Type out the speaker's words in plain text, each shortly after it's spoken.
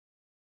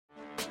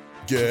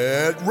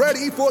Get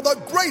ready for the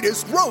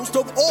greatest roast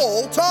of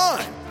all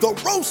time, the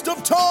Roast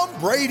of Tom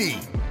Brady,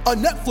 a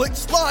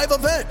Netflix live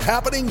event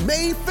happening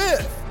May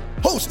 5th.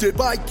 Hosted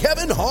by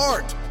Kevin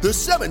Hart, the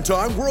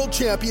 7-time world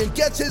champion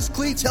gets his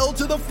cleats held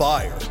to the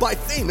fire by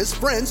famous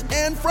friends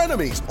and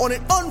frenemies on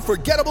an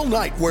unforgettable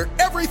night where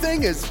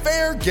everything is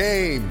fair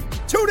game.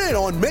 Tune in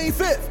on May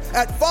 5th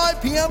at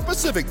 5 p.m.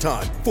 Pacific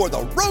time for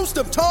the Roast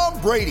of Tom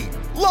Brady,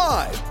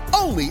 live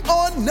only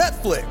on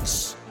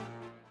Netflix.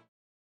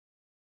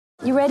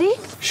 You ready?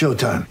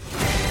 Showtime.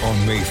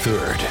 On May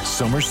 3rd,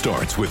 summer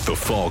starts with The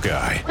Fall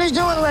Guy. Let's do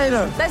it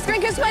later. Let's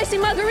drink a spicy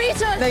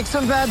margarita. Make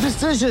some bad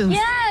decisions.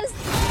 Yes!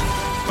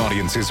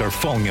 Audiences are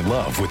falling in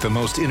love with the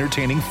most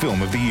entertaining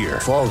film of the year.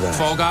 Fall Guy.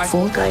 Fall Guy?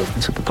 Fall guy.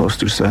 That's what the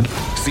poster said.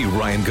 See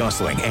Ryan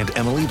Gosling and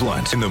Emily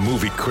Blunt in the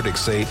movie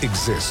critics say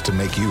exists to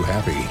make you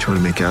happy. Trying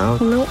to make it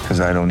out? Nope. Because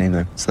I don't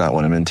either. It's not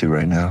what I'm into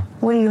right now.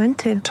 What are you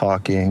into?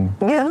 Talking.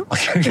 Yeah.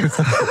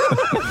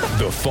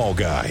 The Fall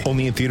Guy.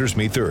 Only in theaters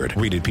May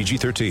 3rd. Rated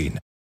PG-13.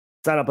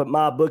 Sign up at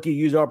MyBookie.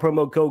 Use our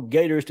promo code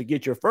Gators to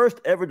get your first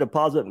ever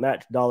deposit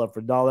match dollar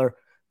for dollar.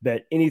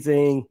 Bet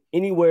anything,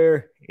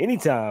 anywhere,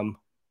 anytime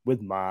with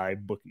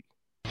MyBookie.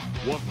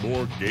 Want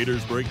more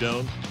Gators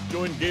Breakdown?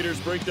 Join Gators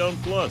Breakdown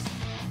Plus.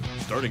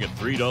 Starting at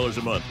 $3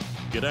 a month,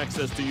 get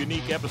access to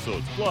unique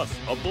episodes, plus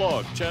a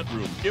blog, chat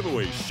room,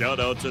 giveaways,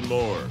 shout-outs, and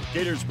more.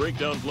 Gators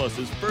Breakdown Plus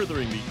is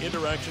furthering the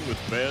interaction with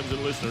fans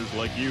and listeners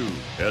like you.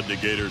 Head to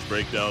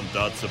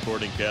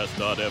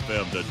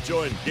gatorsbreakdown.supportingcast.fm to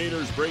join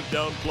Gators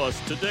Breakdown Plus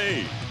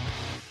today.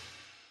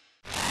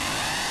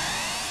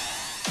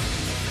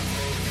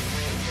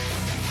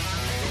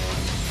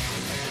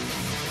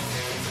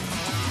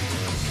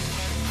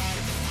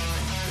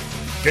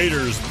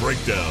 Gators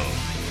Breakdown,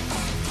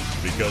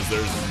 because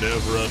there's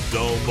never a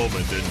dull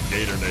moment in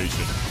Gator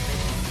Nation.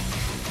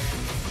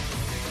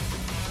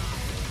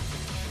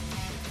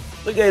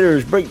 The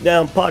Gators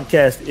Breakdown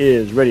podcast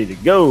is ready to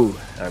go.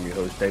 I'm your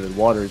host, David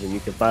Waters, and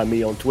you can find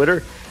me on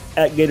Twitter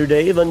at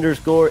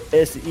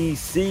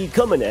GatorDave_SEC,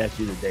 coming at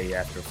you the day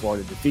after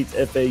Florida defeats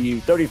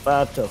FAU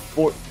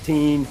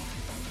 35-14.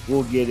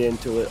 We'll get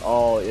into it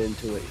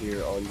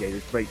here on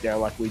Gators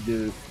Breakdown like we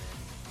do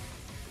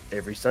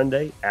every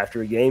Sunday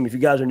after a game. If you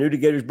guys are new to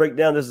Gators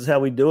Breakdown, this is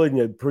how we do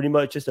it. Pretty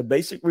much just a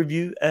basic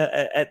review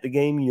at the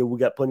game. We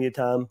got plenty of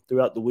time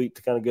throughout the week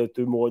to kind of go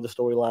through more of the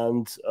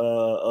storylines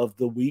of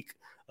the week.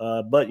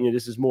 But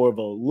this is more of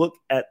a look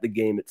at the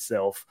game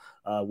itself,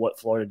 what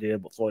Florida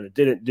did, what Florida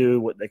didn't do,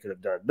 what they could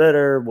have done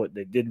better, what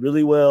they did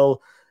really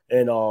well,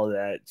 and all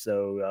that.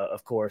 So,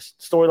 of course,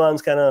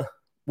 storylines kind of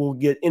will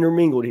get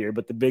intermingled here,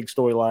 but the big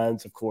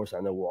storylines, of course, I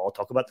know we'll all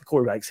talk about the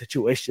quarterback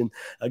situation.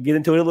 I'll get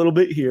into it a little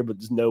bit here, but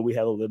just know we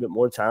have a little bit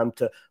more time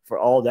for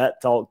all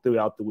that talk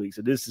throughout the week.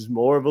 So this is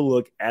more of a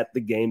look at the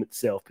game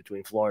itself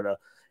between Florida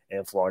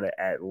and Florida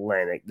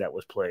Atlantic that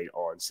was played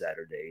on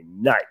Saturday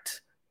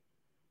night.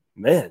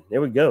 Man,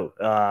 there we go.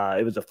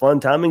 It was a fun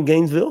time in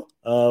Gainesville.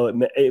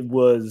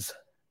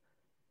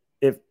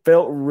 It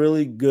felt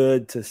really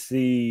good to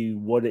see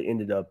what it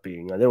ended up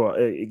being.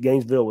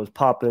 Gainesville was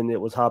popping.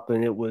 It was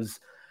hopping. It was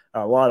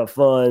a lot of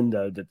fun.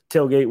 The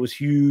tailgate was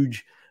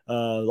huge. A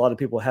lot of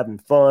people having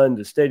fun.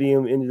 The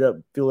stadium ended up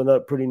filling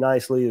up pretty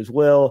nicely as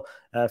well.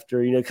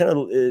 After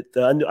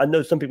I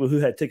know some people who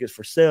had tickets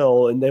for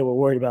sale and they were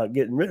worried about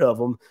getting rid of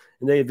them,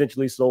 and they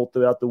eventually sold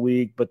throughout the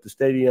week. But the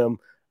stadium,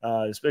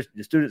 especially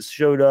the students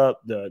showed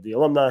up. The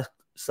alumni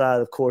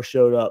side, of course,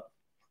 showed up.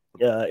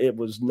 It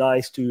was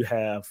nice to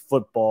have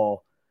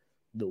football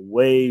the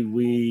way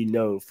we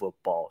know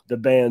football. The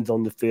band's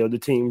on the field, the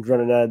team's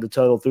running out of the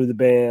tunnel through the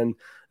band,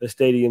 the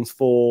stadium's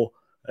full.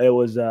 It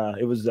was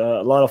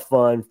a lot of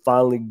fun.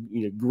 Finally,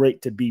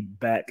 great to be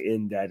back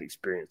in that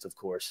experience, of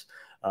course,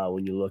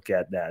 when you look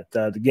at that.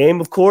 The game,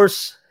 of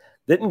course,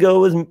 didn't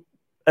go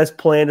as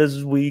planned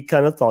as we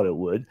kind of thought it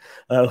would.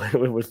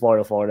 With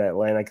Florida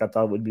Atlantic, I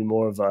thought it would be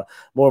more of a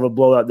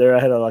blowout there. I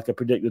had a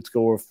predicted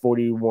score of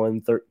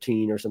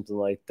 41-13 or something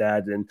like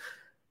that. And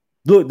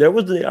look, there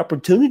was the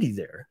opportunity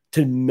there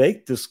to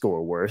make the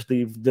score worse.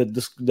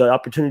 The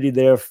opportunity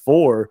there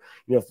for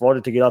Florida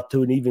to get off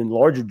to an even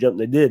larger jump.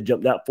 They did,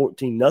 jumped out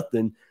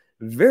 14-0.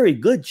 Very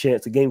good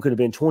chance the game could have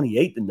been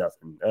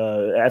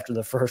 28-0 after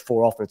the first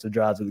four offensive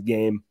drives of the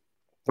game.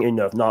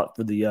 If not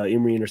for the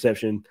Emory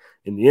interception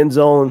in the end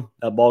zone,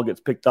 that ball gets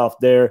picked off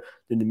there.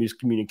 Then the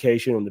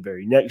miscommunication on the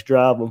very next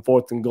drive on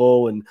 4th and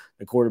goal, and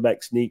the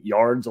quarterback sneak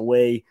yards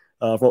away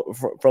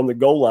from the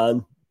goal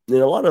line. And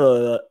a lot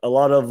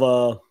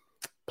of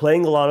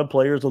playing a lot of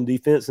players on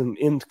defense and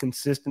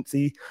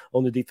inconsistency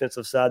on the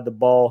defensive side of the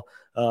ball.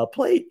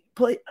 Played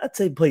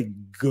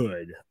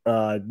good.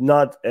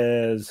 Not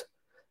as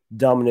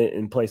dominant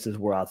in places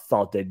where I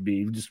thought they'd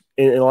be.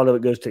 And a lot of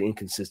it goes to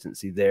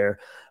inconsistency there.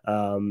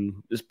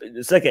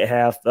 The second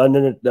half, I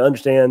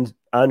understand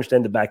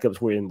the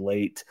backups were in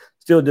late.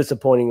 Still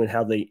disappointing with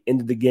how they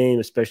ended the game,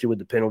 especially with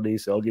the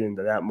penalties. So I'll get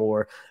into that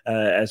more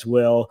as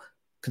well.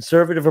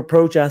 Conservative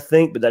approach, I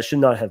think, but that should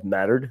not have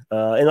mattered.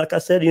 And like I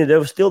said, there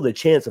was still the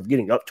chance of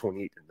getting up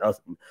 28-0,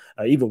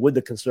 even with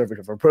the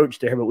conservative approach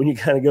there. But when you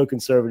kind of go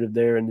conservative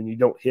there and then you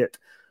don't hit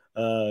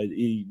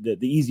the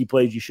easy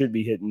plays you should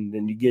be hitting,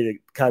 then you get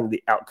kind of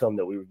the outcome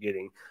that we were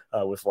getting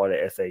with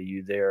Florida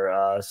FAU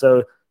there.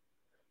 So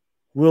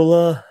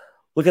we'll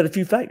look at a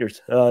few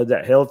factors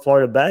that held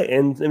Florida back.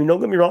 And, I mean, don't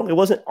get me wrong, it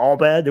wasn't all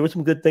bad. There were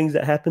some good things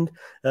that happened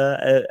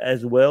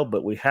as well,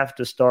 but we have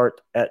to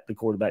start at the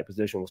quarterback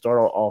position. We'll start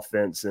on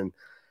offense. And,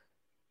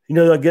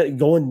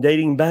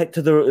 dating back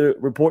to the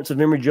reports of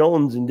Emory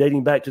Jones and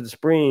dating back to the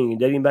spring and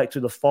dating back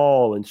to the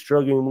fall and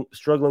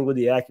struggling with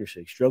the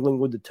accuracy, struggling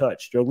with the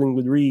touch, struggling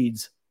with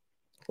reads,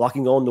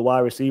 locking on to wide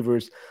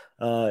receivers.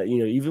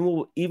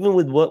 Even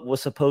with what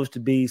was supposed to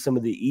be some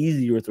of the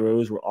easier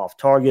throws were off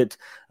target,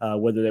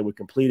 whether they were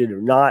completed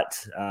or not.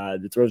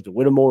 The throws to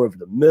Whittemore over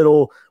the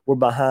middle were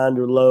behind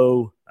or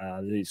low.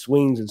 The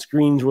swings and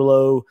screens were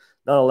low,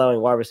 not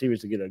allowing wide receivers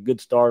to get a good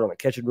start on a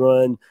catch and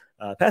run.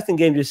 Passing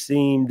game just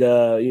seemed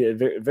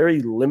very,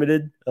 very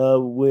limited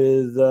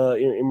with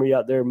Emory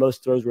out there.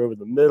 Most throws were over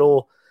the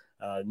middle,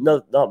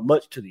 not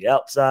much to the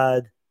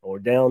outside or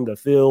down the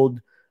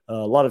field. A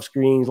lot of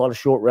screens, a lot of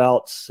short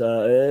routes.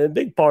 A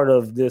big part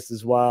of this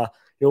is why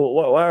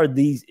are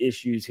these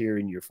issues here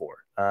in year 4?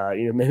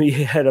 Maybe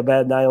he had a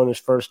bad night on his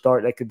first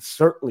start. That could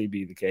certainly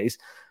be the case.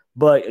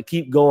 But I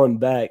keep going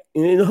back,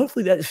 and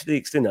hopefully that's the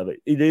extent of it.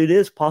 It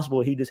is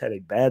possible he just had a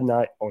bad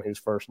night on his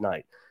first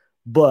night,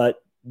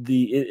 but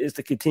it's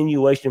the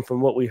continuation from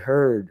what we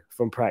heard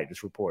from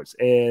practice reports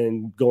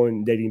and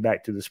dating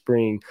back to the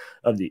spring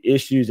of the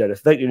issues that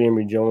affected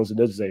Emory Jones. And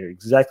those are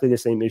exactly the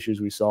same issues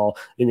we saw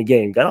in the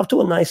game. Got off to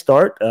a nice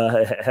start.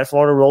 Had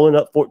Florida rolling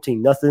up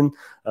 14-0.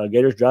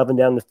 Gators driving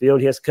down the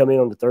field. He has to come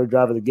in on the third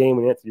drive of the game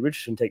when Anthony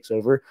Richardson takes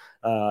over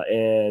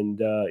and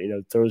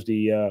throws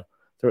the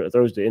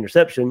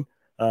interception.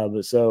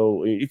 But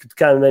so you could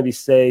kind of maybe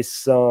say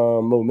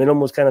some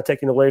momentum was kind of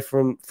taken away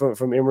from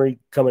Emory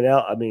coming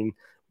out. I mean,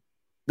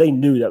 they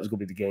knew that was going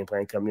to be the game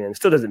plan coming in. It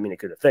still doesn't mean it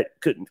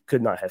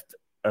could not have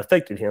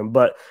affected him,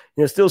 but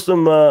still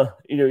some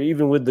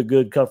even with the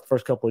good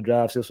first couple of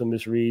drives, still some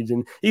misreads,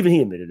 and even he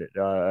admitted it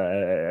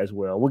as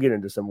well. We'll get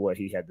into some of what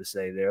he had to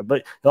say there.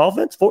 But the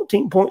offense,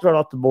 14 points right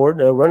off the board.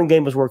 Running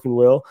game was working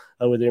well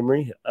with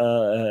Emory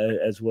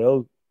as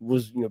well.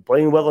 Was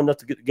playing well enough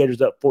to get the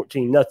Gators up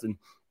 14-0.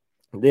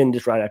 Then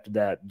just right after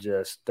that,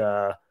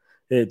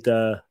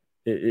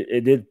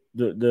 it did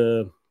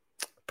the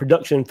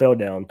production fell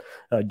down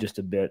just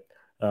a bit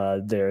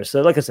there.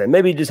 So, like I said,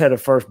 maybe he just had a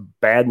first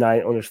bad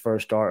night on his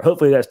first start.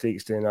 Hopefully, that's the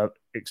extent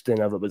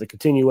of it. But the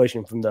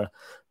continuation from the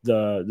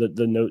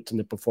notes and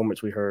the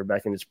performance we heard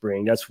back in the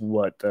spring, that's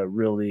what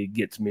really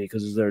gets me,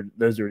 because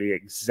those are the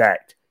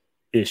exact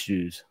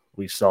issues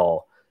we saw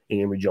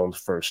in Emory Jones'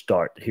 first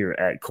start here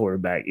at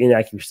quarterback.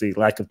 Inaccuracy,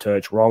 lack of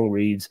touch, wrong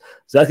reads.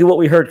 Exactly what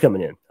we heard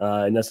coming in,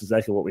 and that's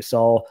exactly what we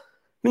saw. I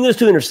mean, those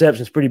 2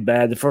 interceptions pretty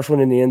bad. The first one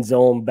in the end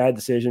zone, bad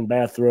decision,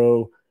 bad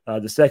throw.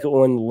 The second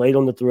one, late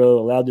on the throw,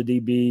 allowed the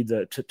DB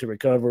to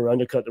recover,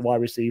 undercut the wide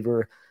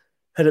receiver.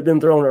 Had it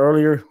been thrown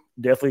earlier,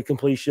 definitely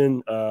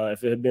completion.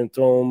 If it had been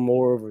thrown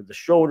more over the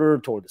shoulder,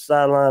 toward the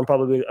sideline,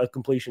 probably a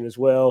completion as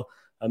well.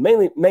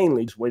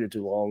 Mainly just waited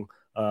too long,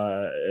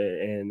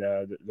 and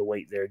the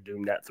weight there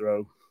doomed that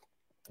throw.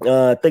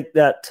 I think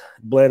that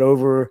bled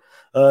over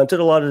took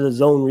a lot of the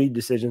zone read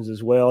decisions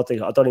as well.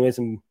 I thought he made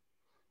some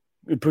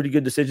pretty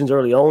good decisions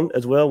early on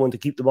as well, when to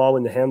keep the ball,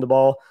 when to hand the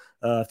ball.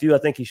 A few I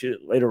think he should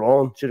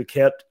have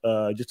kept,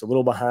 just a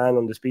little behind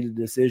on the speed of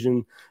the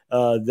decision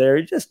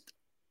there. Just,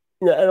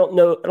 I don't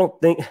know. I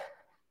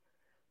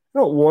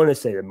don't want to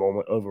say the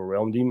moment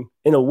overwhelmed him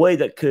in a way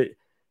that could,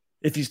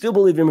 if you still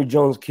believe Emory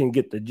Jones can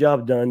get the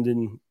job done,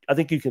 then I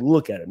think you can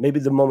look at it. Maybe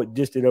the moment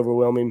just did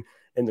overwhelm him,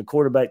 and the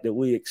quarterback that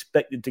we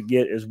expected to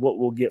get is what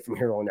we'll get from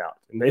here on out.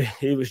 And maybe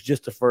it was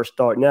just the first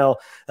start. Now,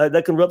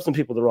 that can rub some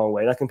people the wrong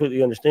way, and I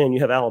completely understand.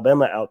 You have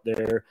Alabama out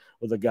there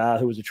with a guy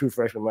who was a true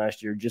freshman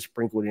last year, just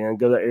sprinkled in,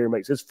 go that area,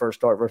 makes his first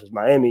start versus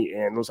Miami,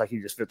 and looks like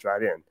he just fits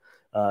right in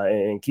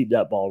and keep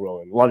that ball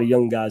rolling. A lot of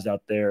young guys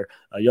out there,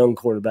 young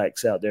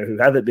quarterbacks out there who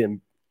haven't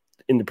been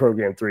in the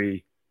program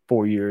 3-4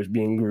 years,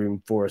 being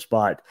groomed for a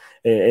spot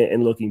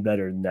and looking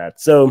better than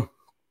that. So,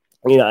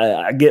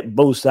 I get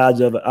both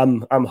sides of it.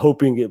 I'm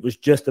hoping it was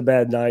just a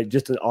bad night,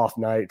 just an off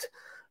night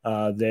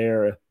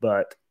there.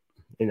 But,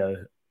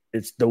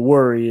 it's the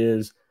worry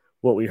is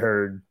what we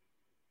heard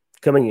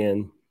coming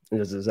in. And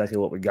this is exactly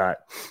what we got,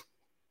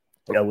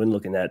 when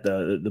looking at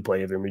the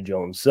play of Emory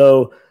Jones.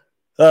 So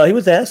he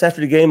was asked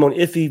after the game on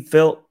if he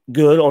felt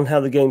good on how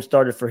the game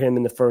started for him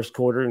in the first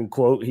quarter. And,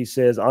 quote, he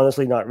says,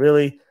 "Honestly, not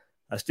really.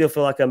 I still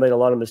feel like I made a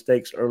lot of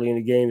mistakes early in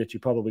the game that you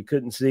probably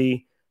couldn't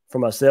see. For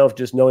myself,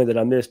 just knowing that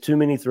I missed too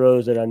many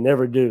throws that I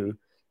never do.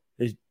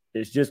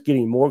 It's just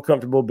getting more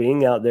comfortable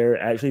being out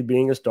there, actually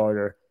being a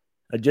starter.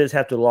 I just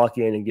have to lock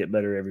in and get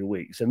better every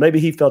week." So maybe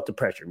he felt the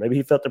pressure. Maybe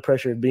he felt the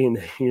pressure of being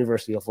the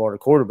University of Florida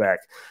quarterback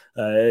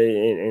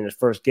in his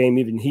first game.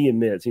 Even he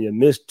admits,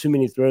 missed too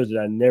many throws that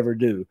I never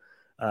do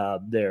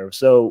there.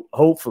 So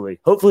hopefully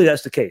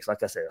that's the case.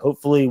 Like I said,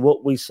 hopefully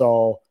what we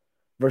saw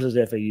versus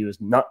FAU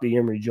is not the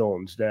Emory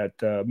Jones that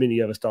many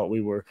of us thought we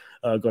were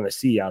going to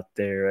see out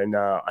there. And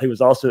he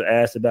was also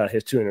asked about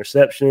his 2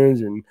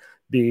 interceptions and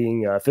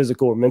being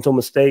physical or mental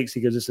mistakes.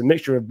 He goes, it's a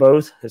mixture of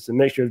both. It's a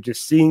mixture of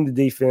just seeing the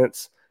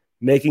defense,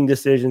 making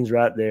decisions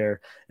right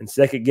there, and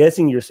second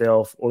guessing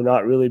yourself or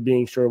not really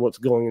being sure what's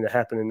going to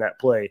happen in that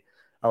play.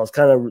 I was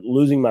kind of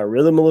losing my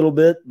rhythm a little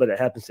bit, but it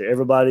happens to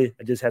everybody.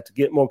 I just have to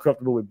get more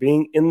comfortable with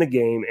being in the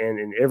game, and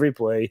in every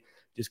play,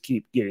 just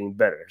keep getting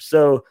better.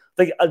 So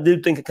I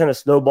do think it kind of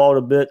snowballed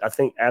a bit. I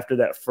think after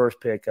that first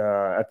pick,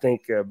 I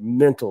think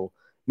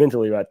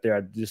mentally right there,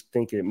 I just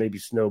think it maybe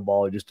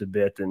snowballed just a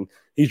bit. And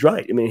he's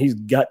right. I mean, he's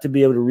got to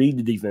be able to read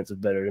the defense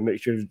better to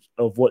make sure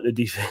of what the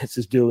defense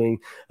is doing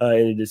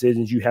and the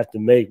decisions you have to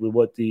make with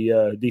what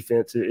the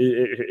defense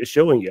is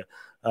showing you.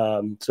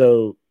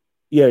 So,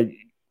 yeah,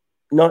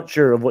 not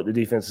sure of what the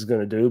defense is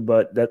going to do,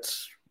 but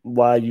that's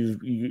why you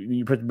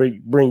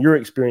bring your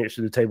experience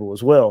to the table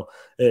as well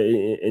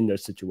in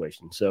those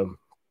situations. So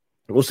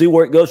we'll see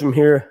where it goes from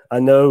here. I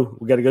know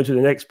we got to go to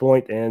the next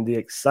point, and the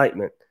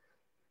excitement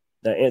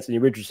that Anthony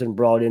Richardson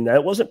brought in.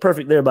 That wasn't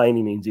perfect there by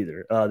any means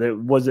either.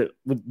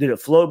 Did it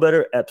flow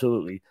better?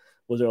 Absolutely.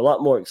 Was there a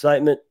lot more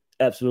excitement?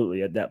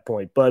 Absolutely at that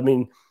point. But I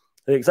mean,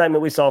 the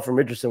excitement we saw from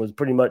Richardson was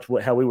pretty much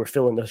how we were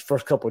feeling those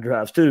first couple of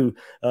drives too,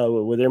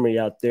 with Emory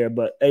out there.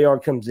 But AR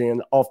comes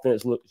in,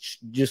 offense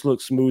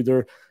looks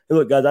smoother. And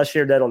look, guys, I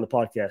shared that on the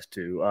podcast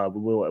too.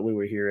 We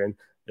were hearing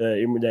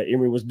that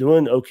Emory was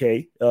doing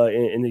okay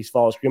in these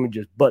fall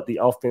scrimmages, but the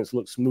offense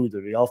looked smoother.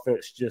 The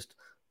offense just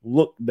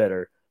looked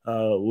better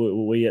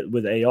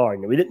with AR.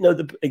 And we didn't know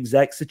the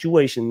exact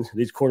situations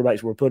these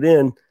quarterbacks were put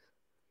in,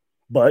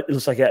 but it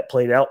looks like that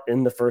played out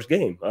in the first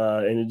game.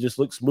 And it just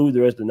looked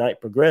smoother as the night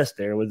progressed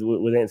there with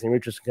Anthony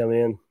Richardson coming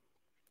in.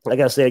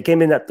 Like I said, it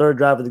came in that third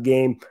drive of the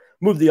game,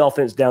 moved the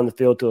offense down the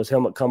field till his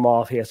helmet come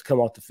off. He has to come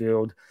off the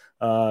field.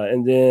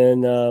 And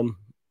then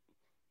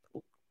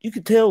you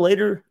could tell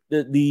later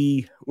that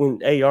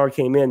when AR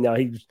came in, now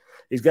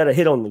he's got a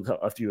hit on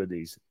a few of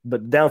these,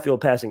 but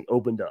downfield passing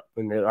opened up.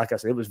 And like I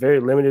said, it was very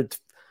limited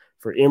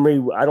for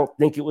Emory. I don't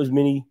think it was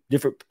many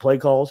different play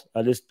calls.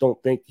 I just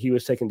don't think he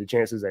was taking the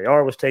chances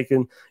AR was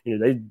taking.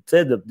 They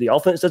said the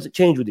offense doesn't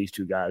change with these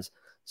two guys.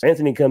 So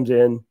Anthony comes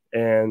in,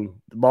 and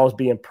the ball's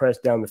being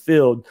pressed down the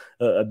field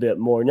a bit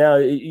more. Now,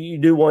 you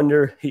do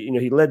wonder,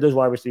 he led those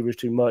wide receivers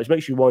too much.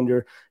 Makes you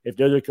wonder if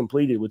those are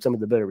completed with some of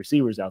the better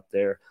receivers out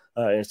there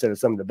instead of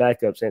some of the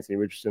backups Anthony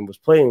Richardson was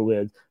playing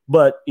with.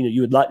 But,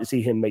 you would like to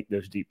see him make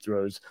those deep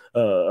throws,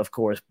 of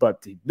course.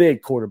 But the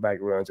big quarterback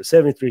runs, a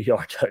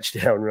 73-yard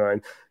touchdown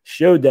run,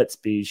 showed that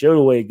speed, showed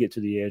a way to get to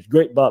the edge.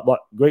 Great block by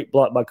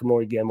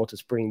Kamori Gamble to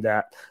spring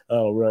that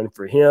run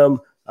for him.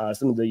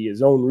 Some of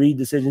his own read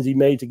decisions he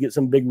made to get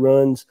some big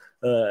runs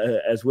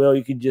as well.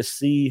 You could just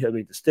see,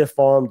 the stiff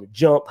arm, the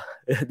jump,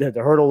 the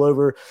hurdle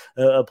over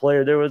a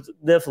player. There was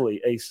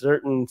definitely a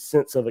certain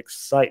sense of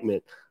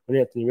excitement when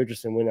Anthony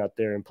Richardson went out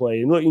there and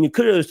played. And look,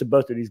 kudos to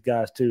both of these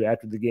guys too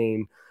after the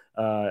game.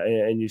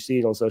 And you see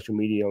it on social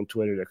media, on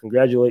Twitter. They're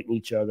congratulating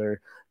each other.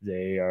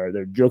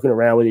 They're joking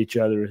around with each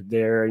other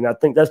there, and I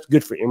think that's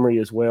good for Emory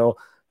as well.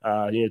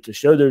 To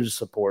show there's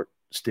support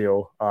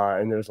still,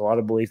 and there's a lot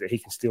of belief that he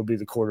can still be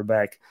the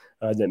quarterback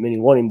that many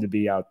want him to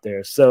be out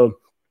there. So,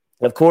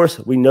 of course,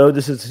 we know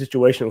this is a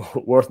situation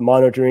worth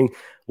monitoring.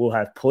 We'll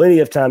have plenty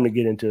of time to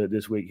get into it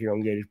this week here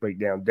on Gators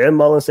Breakdown. Dan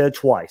Mullen said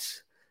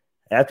twice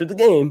after the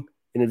game,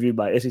 interviewed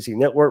by SEC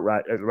Network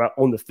right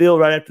on the field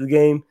right after the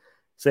game,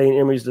 saying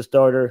Emory's the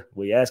starter.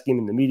 We asked him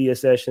in the media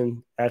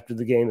session after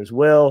the game as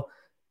well.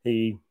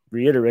 He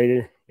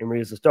reiterated Emory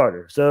is the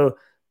starter. So,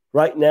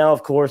 right now,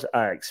 of course,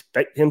 I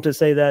expect him to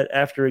say that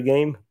after a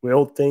game.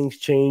 Will things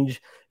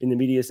change in the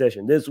media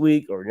session this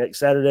week or next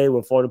Saturday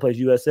when Florida plays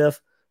USF?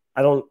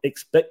 I don't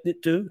expect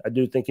it to. I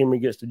do think Emory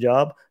gets the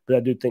job, but I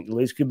do think the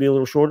leash could be a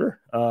little shorter.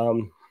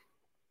 And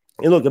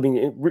look,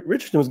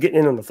 Richardson was getting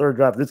in on the third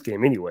drive of this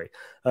game anyway,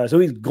 so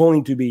he's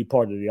going to be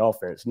part of the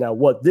offense. Now,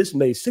 what this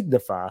may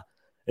signify,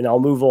 and I'll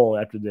move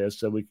on after this,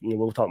 so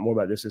we'll talk more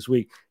about this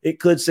week. It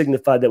could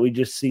signify that we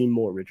just see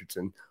more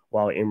Richardson,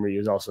 while Emory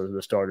is also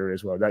the starter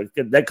as well.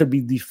 That could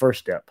be the first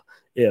step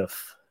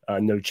if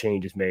no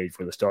change is made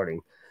for the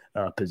starting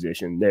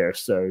position there.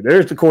 So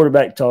there's the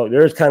quarterback talk.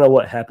 There's kind of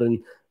what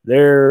happened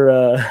there.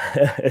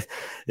 I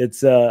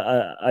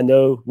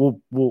know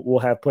we'll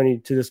have plenty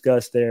to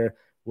discuss there.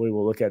 We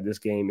will look at this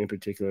game in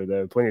particular,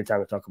 though. Plenty of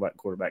time to talk about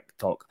quarterback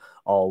talk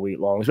all week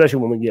long, especially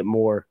when we get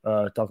more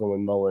talking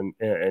with Mullen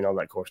and all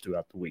that course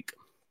throughout the week.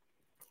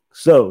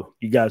 So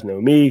you guys know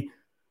me.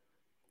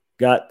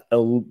 Got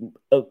a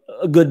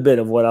good bit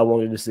of what I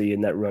wanted to see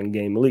in that run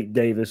game. Malik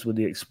Davis with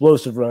the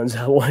explosive runs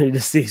I wanted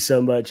to see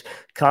so much.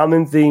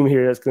 Common theme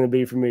here that's going to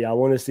be for me. I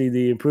want to see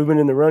the improvement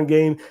in the run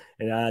game,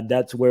 and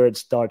that's where it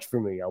starts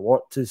for me. I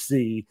want to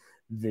see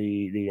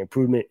the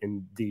improvement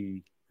in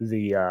the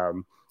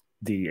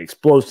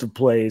explosive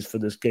plays for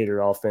this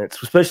Gator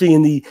offense, especially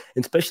in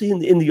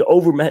the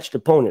overmatched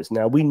opponents.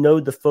 Now we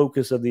know the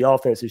focus of the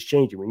offense is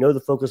changing. We know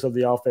the focus of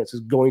the offense is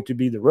going to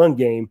be the run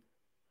game.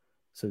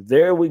 So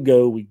there we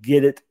go. We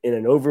get it in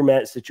an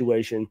overmatched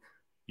situation.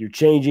 You're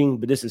changing,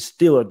 but this is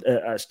still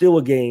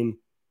a game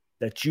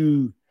that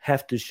you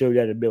have to show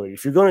that ability.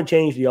 If you're going to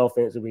change the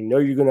offense, and we know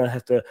you're going to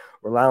have to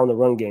rely on the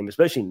run game,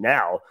 especially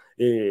now,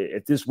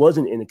 if this was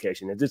an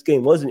indication, if this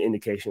game was an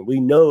indication, we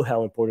know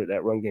how important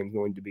that run game is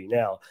going to be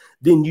now,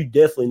 then you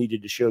definitely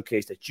needed to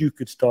showcase that you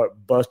could start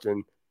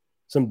busting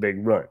some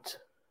big runs.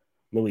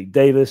 Malik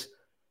Davis,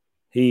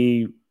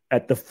 he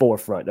at the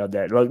forefront of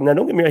that. Now,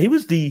 don't get me wrong, he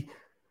was the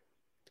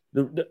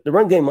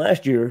run game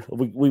last year.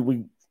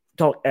 We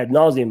talked ad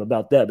nauseum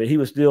about that, but he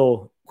was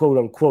still, quote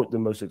unquote, the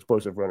most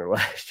explosive runner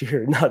last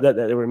year. Not that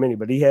there were many,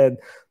 but he had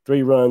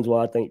 3 runs,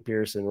 while I think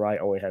Pierce and Wright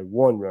only had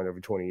 1 run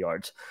over 20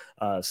 yards.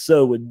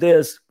 So with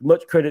this,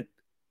 much credit,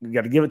 you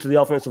got to give it to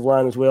the offensive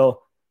line as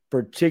well,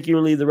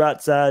 particularly the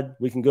right side.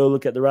 We can go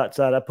look at the right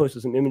side. I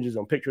posted some images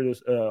on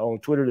on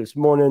Twitter this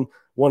morning.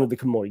 One of the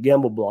Kamori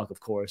Gamble block, of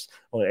course,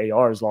 on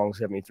AR's long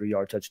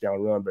 73-yard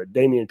touchdown run. But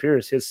Dameon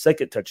Pierce, his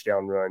second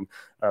touchdown run,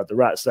 the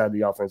right side of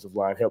the offensive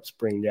line helps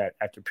bring that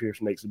after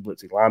Pierce makes the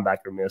blitzing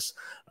linebacker miss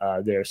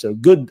there. So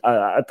good,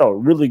 I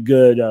thought, really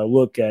good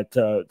look at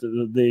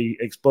the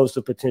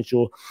explosive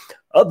potential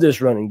of this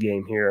running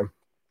game here.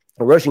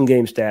 Rushing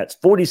game stats,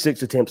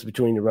 46 attempts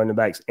between the running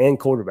backs and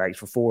quarterbacks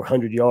for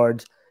 400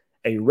 yards.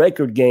 A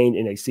record gain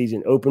in a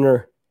season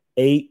opener,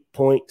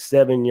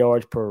 8.7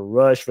 yards per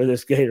rush for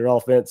this Gator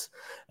offense.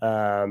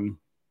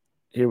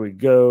 Here we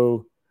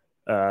go.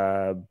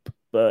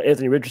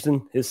 Anthony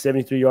Richardson, his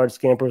 73-yard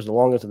scamper is the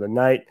longest of the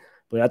night,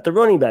 but at the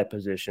running back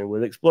position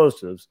with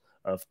explosives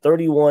of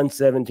 31,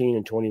 17,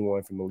 and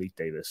 21 from Malik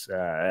Davis.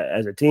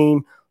 As a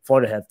team,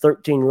 Florida had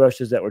 13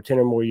 rushes that were 10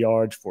 or more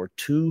yards for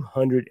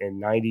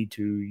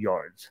 292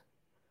 yards.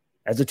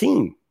 As a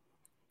team,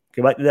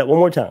 go back to that one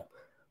more time.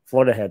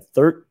 Florida had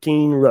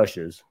 13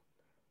 rushes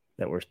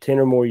that were 10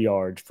 or more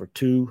yards for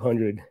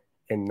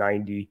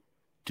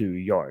 292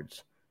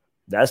 yards.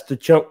 That's the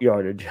chunk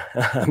yardage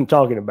I'm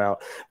talking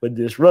about with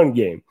this run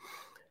game.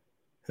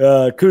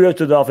 Kudos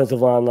to the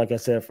offensive line, like I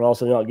said, for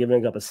also not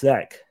giving up a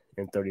sack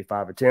in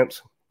 35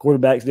 attempts.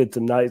 Quarterbacks did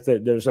some nice.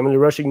 Some of the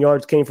rushing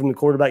yards came from the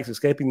quarterbacks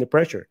escaping the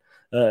pressure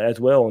as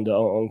well on the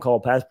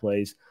on-call pass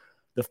plays.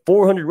 The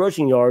 400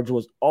 rushing yards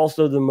was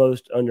also the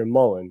most under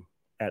Mullen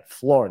at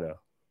Florida,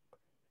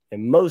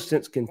 and most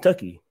since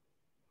Kentucky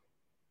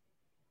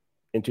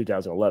in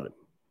 2011.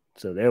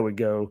 So there we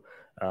go.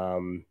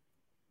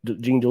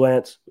 Gene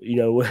Delance,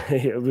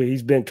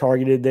 he's been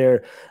targeted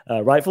there,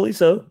 rightfully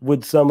so,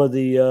 with some of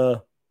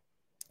the,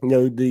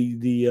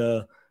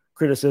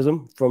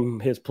 criticism from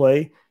his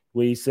play.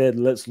 We said,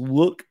 let's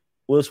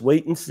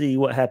wait and see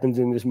what happens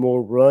in this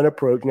more run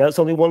approach. Now, it's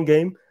only one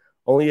game,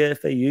 only at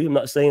FAU. I'm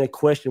not saying a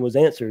question was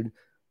answered,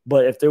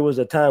 but if there was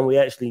a time we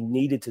actually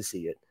needed to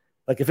see it,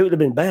 like if it would have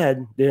been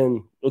bad,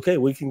 then okay,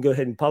 we can go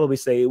ahead and probably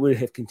say it would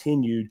have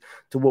continued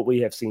to what we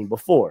have seen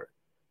before.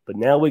 But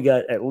now we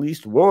got at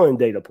least one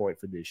data point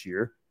for this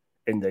year,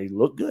 and they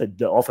look good.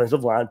 The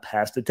offensive line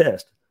passed the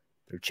test.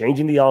 They're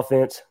changing the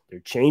offense. They're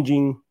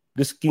changing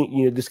the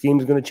scheme. The scheme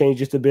is going to change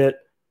just a bit.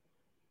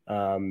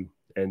 And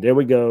there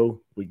we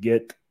go. We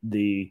get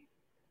the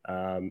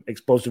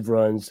explosive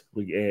runs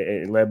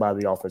led by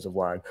the offensive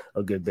line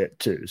a good bit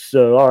too.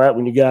 So, all right,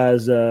 when you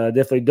guys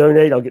definitely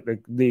donate, I'll get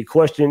the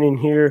question in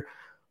here.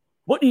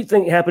 What do you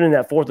think happened in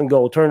that 4th and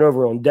goal?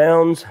 Turnover on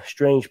downs,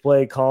 strange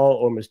play call,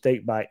 or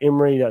mistake by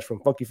Emory? That's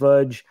from Funky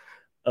Fudge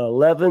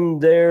 11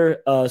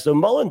 there. So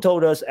Mullen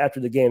told us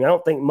after the game. I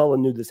don't think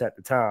Mullen knew this at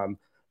the time.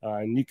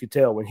 And you could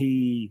tell when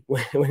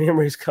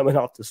Emory's coming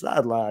off the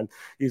sideline,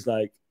 he's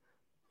like,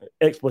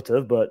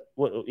 expletive, but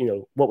what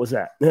was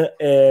that?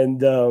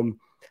 And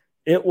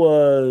it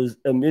was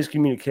a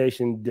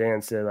miscommunication.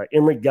 Dan said, like,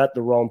 Emory got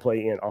the wrong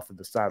play in off of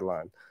the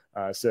sideline.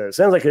 So it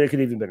sounds like it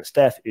could even been a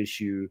staff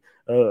issue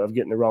of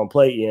getting the wrong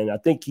play in. I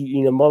think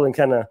Mullen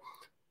kind of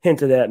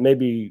hinted at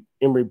maybe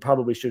Emory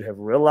probably should have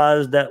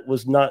realized that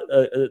was not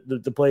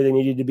the play they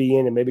needed to be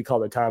in, and maybe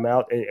call a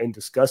timeout and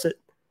discuss it.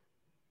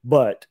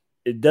 But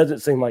it doesn't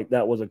seem like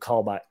that was a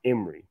call by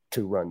Emory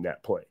to run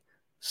that play.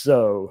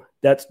 So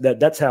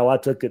that's how I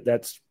took it.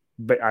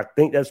 I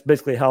think that's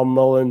basically how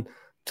Mullen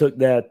took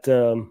that.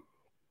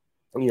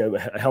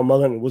 How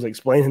Mullen was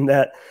explaining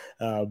that.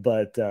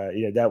 But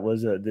that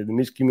was the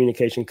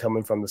miscommunication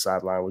coming from the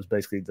sideline was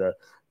basically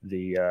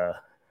the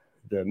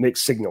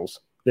mixed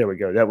signals. There we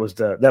go. That was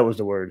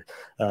the word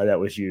that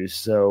was used.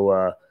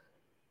 So,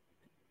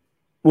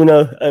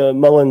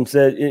 Mullen's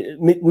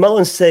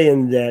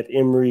saying that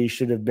Emory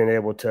should have been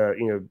able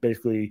to,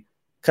 basically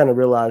kind of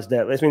realize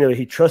that. Lets me know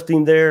he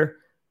trusting there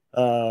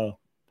to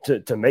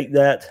make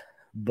that.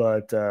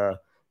 But,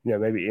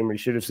 maybe Emory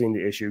should have seen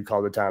the issue,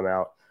 called the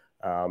timeout.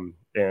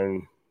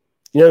 And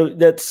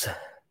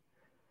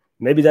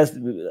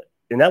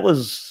that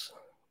was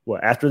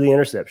after the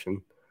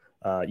interception.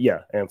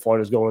 And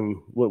Florida's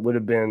going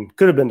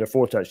could have been their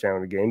 4th touchdown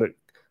in the game, but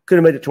could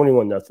have made it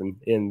 21-0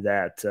 in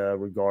that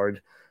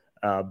regard.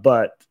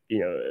 But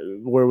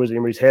where was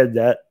Emory's head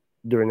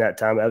during that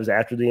time? That was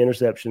after the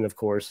interception, of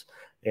course.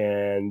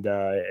 And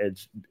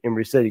as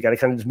Emory said, you got to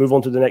kind of just move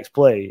on to the next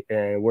play,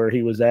 and where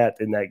he was at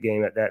in that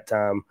game at that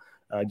time,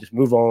 just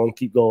move on,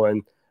 keep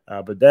going.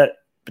 But that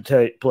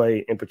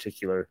play in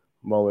particular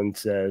Mullen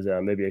says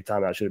maybe a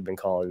timeout should have been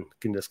called and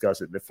can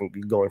discuss it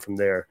going from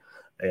there.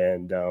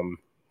 And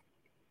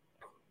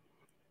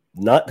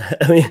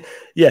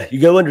you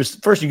go under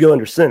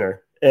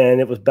center,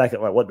 and it was back at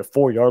the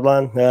 4-yard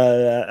line,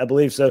 I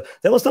believe. So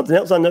that was something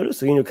else I noticed.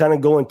 So, kind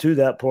of going to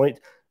that point,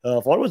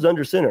 Florida was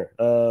under center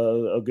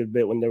a good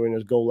bit when they were in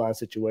those goal line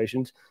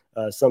situations.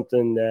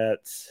 Something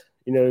that's,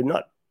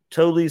 not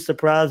totally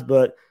surprised,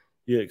 but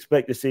you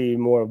expect to see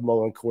more of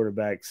Mullen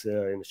quarterbacks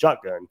in the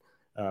shotgun.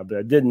 But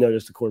I did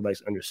notice the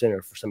quarterbacks under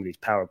center for some of these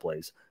power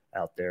plays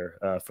out there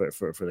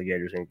for the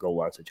Gators in goal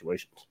line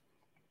situations.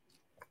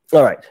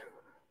 All right.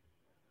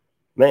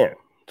 Man,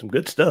 some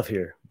good stuff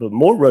here, but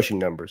more rushing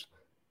numbers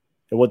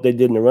and what they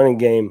did in the running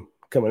game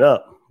coming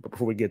up. But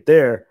before we get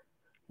there,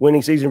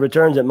 winning season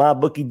returns at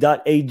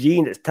mybookie.ag,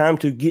 and it's time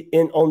to get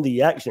in on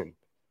the action.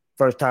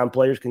 First-time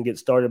players can get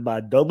started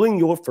by doubling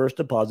your first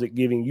deposit,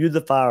 giving you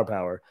the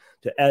firepower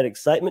to add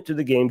excitement to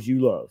the games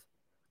you love.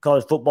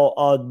 College football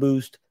odds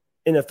boost,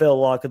 NFL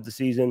lock of the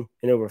season,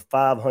 and over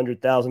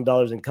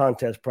 $500,000 in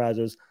contest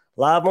prizes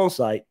live on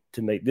site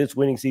to make this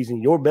winning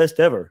season your best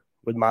ever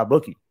with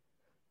MyBookie.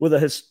 With a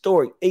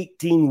historic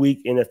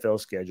 18-week NFL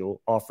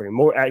schedule offering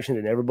more action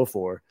than ever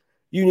before,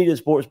 you need a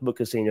sportsbook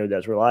casino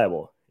that's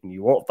reliable, and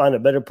you won't find a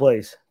better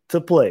place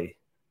to play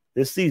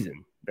this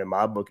season than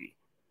MyBookie.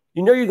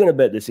 You know you're going to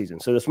bet this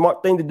season, so the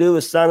smart thing to do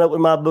is sign up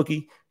with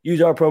MyBookie.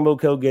 Use our promo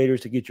code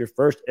Gators to get your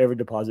first ever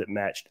deposit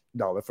matched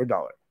dollar for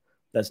dollar.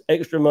 That's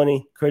extra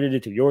money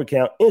credited to your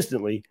account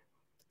instantly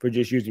for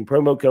just using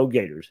promo code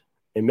Gators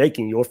and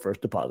making your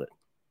first deposit.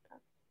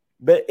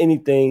 Bet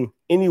anything,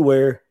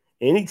 anywhere,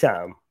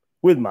 anytime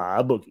with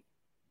MyBookie.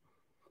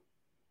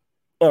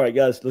 All right,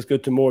 guys, let's go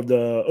to more of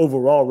the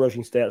overall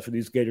rushing stats for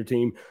this Gator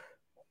team.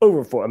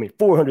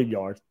 400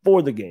 yards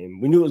for the game.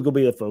 We knew it was going to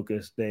be the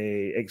focus.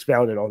 They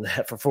expounded on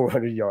that for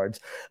 400 yards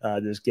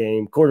this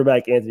game.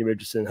 Quarterback Anthony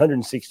Richardson,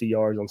 160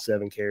 yards on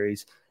 7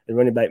 carries. And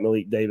running back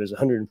Malik Davis,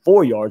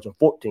 104 yards on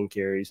 14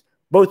 carries.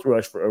 Both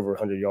rushed for over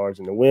 100 yards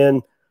in the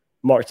win.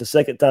 Marks the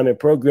second time in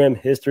program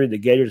history the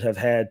Gators have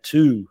had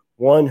 2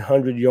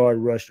 100-yard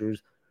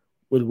rushers,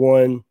 with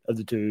one of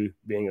the two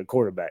being a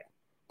quarterback.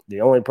 The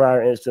only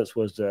prior instance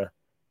was the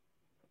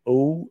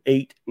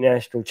 2008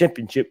 National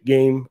Championship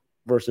game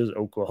versus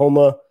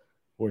Oklahoma,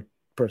 where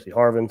Percy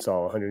Harvin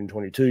saw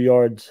 122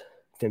 yards,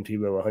 Tim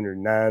Tebow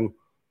 109.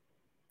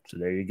 So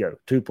there you go.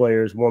 2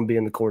 players, one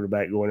being the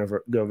quarterback going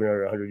over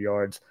 100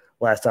 yards.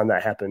 Last time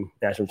that happened,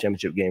 National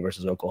Championship game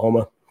versus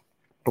Oklahoma.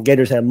 The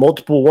Gators have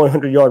multiple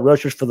 100-yard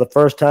rushers for the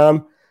first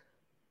time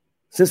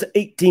since the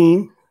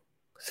 18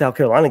 South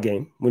Carolina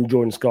game, when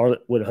Jordan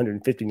Scarlett with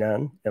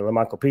 159 and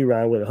LaMichael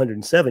Pirine with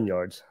 107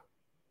 yards.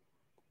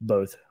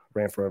 Both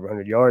ran for over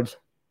 100 yards.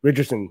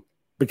 Richardson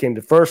became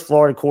the first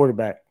Florida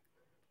quarterback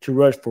to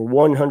rush for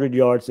 100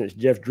 yards since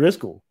Jeff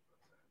Driscoll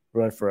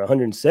run for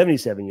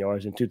 177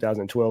 yards in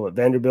 2012 at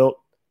Vanderbilt.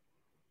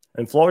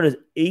 And Florida's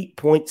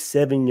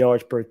 8.7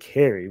 yards per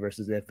carry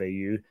versus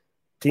FAU,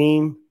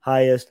 team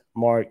highest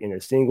mark in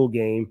a single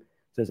game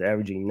since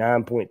averaging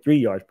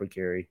 9.3 yards per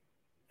carry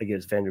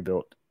against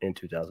Vanderbilt in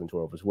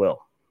 2012 as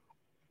well.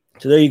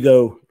 So there you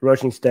go,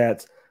 rushing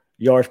stats,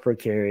 yards per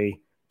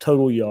carry,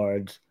 total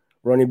yards,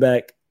 running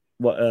back,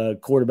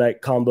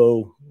 quarterback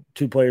combo,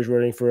 2 players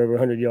running for over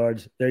 100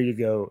 yards. There you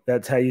go.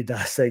 That's how you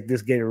dissect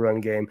this Gator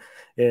run game.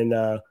 And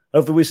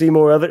hopefully we see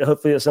more of it.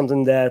 Hopefully it's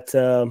something that,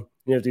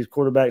 if these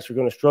quarterbacks are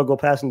going to struggle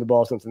passing the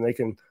ball, something they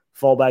can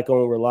fall back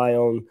on, rely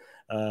on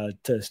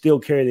to still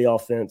carry the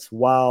offense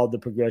while the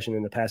progression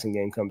in the passing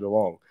game comes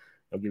along.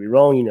 Don't get me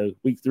wrong,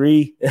 week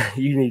 3,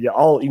 you need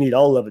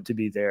all of it to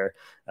be there.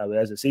 But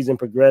as the season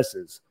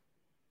progresses,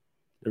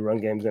 the run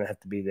game is going to have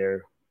to be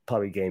there,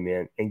 probably game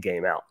in and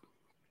game out.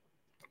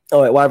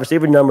 All right, wide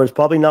receiver numbers,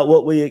 probably not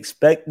what we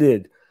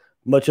expected.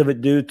 Much of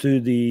it due to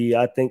a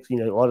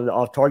lot of the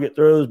off-target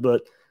throws,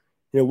 but,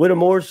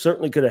 Whittemore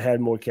certainly could have had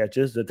more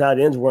catches. The tight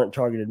ends weren't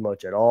targeted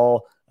much at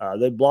all.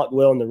 They blocked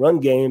well in the run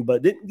game,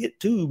 but didn't get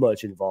too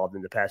much involved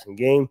in the passing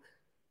game.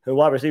 And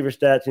wide receiver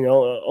stats,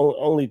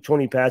 only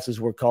 20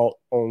 passes were caught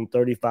on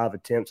 35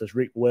 attempts as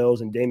Rick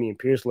Wells and Damian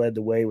Pierce led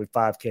the way with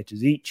 5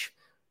 catches each.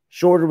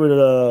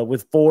 Shorter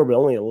with 4, but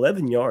only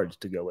 11 yards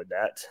to go with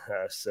that.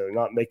 So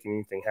not making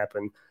anything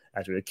happen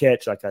after the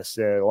catch. Like I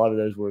said, a lot of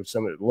those were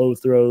some of the low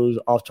throws,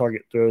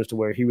 off-target throws to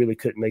where he really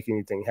couldn't make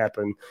anything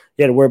happen.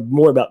 He had to worry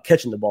more about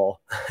catching the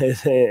ball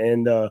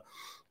and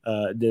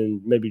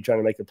then maybe trying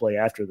to make a play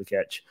after the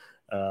catch.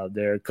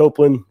 There,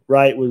 Copeland,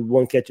 right, with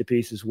 1 catch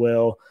apiece as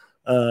well.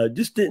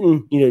 Just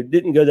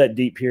didn't go that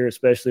deep here,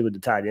 especially with the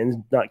tight ends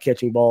not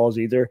catching balls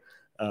either.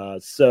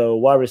 So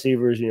wide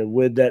receivers,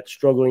 with that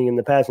struggling in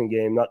the passing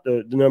game, not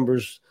the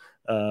numbers,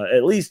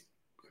 at least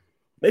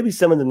maybe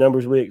some of the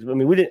numbers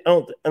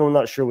I'm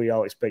not sure we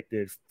all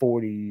expected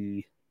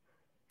 40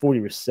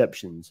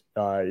 receptions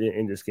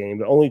in this game,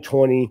 but only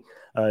 20.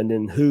 And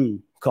then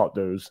who caught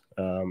those?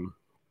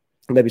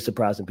 Maybe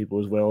surprising people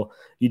as well.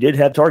 You did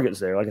have targets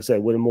there. Like I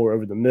said, Whittemore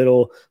over the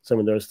middle. Some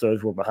of those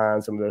throws were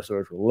behind. Some of those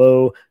throws were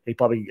low. He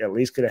probably at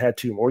least could have had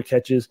 2 more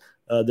catches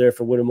there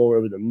for Whittemore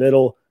over the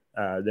middle.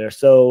 there.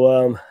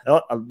 So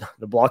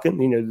the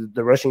blocking,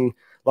 the rushing,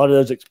 a lot of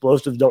those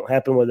explosives don't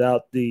happen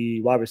without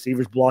the wide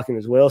receivers blocking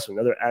as well. So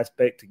another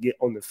aspect to get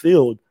on the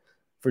field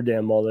for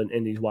Dan Mullen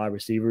and these wide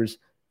receivers.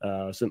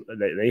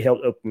 They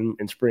helped open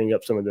and spring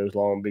up some of those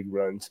long, big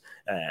runs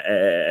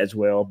as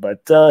well.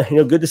 But,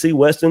 good to see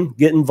Weston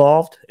get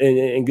involved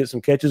and get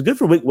some catches. Good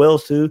for Wick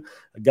Wells, too,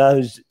 a guy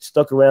who's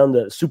stuck around,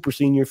 the super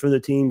senior for the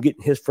team,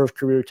 getting his first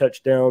career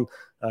touchdown.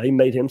 He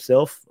made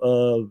himself,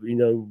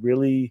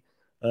 really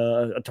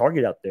a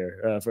target out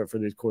there for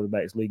these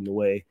quarterbacks leading the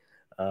way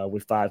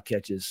with 5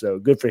 catches. So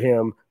good for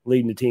him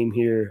leading the team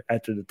here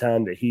after the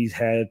time that he's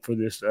had for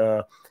this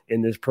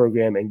in this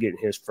program and getting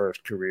his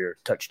first career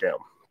touchdown.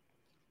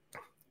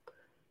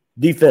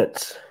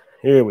 Defense.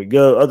 Here we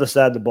go. Other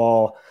side of the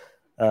ball.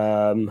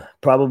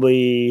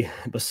 Probably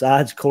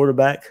besides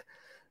quarterback,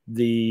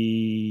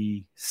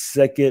 the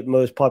second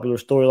most popular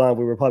storyline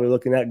we were probably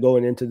looking at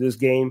going into this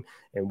game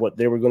and what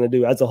they were going to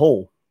do as a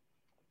whole.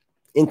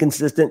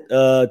 Inconsistent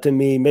to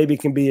me, maybe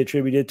can be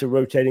attributed to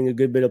rotating a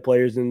good bit of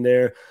players in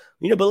there.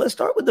 But let's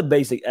start with the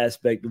basic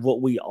aspect of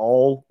what we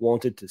all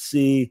wanted to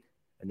see,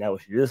 and that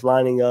was just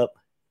lining up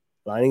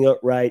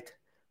right,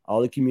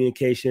 all the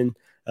communication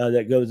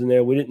that goes in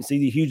there. We didn't see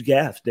the huge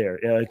gaps there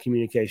in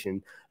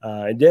communication.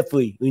 And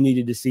definitely we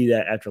needed to see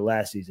that after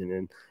last season.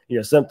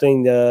 And,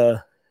 something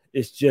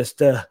it's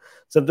just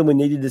something we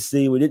needed to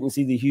see. We didn't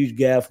see the huge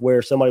gap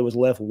where somebody was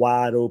left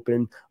wide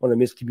open on a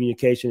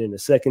miscommunication in the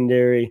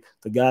secondary.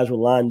 The guys were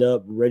lined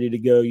up, ready to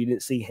go. You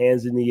didn't see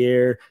hands in the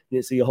air. You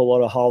didn't see a whole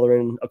lot of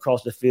hollering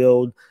across the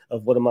field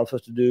of what am I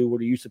supposed to do?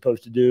 What are you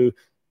supposed to do?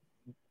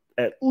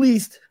 At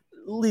least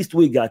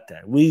we got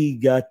that. We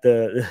got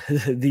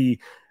the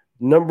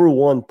number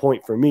one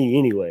point for me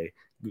anyway,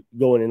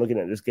 going and looking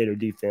at this Gator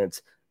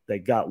defense. They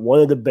got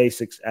one of the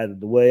basics out of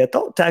the way. I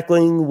thought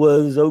tackling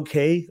was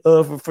okay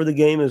for the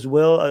game as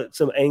well.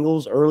 Some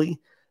angles early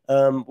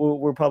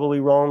were probably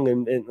wrong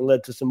and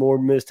led to some more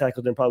missed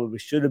tackles than probably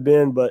should have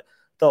been. But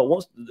I thought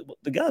once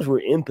the guys were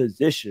in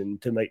position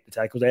to make the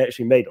tackles, they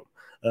actually made them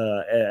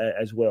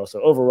as well.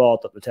 So overall,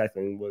 I thought the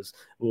tackling was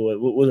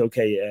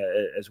okay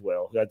as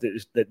well.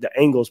 The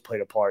angles played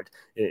a part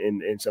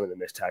in some of the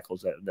missed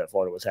tackles that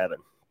Florida was having.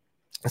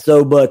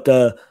 So, but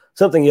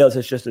something else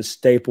that's just a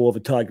staple of a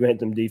Todd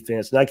Grantham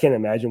defense, and I can't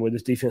imagine where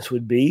this defense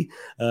would be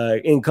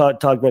in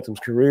Todd Grantham's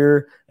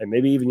career, and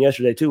maybe even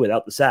yesterday too,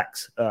 without the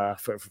sacks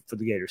for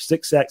the Gators.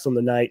 6 sacks on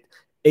the night,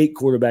 8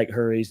 quarterback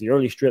hurries. The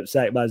early strip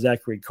sack by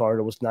Zachary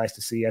Carter was nice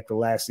to see after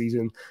last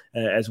season,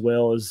 as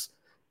well as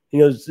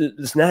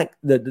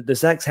the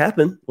sacks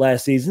happened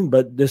last season,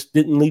 but this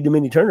didn't lead to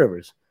many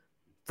turnovers.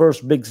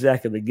 First big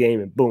sack of the game,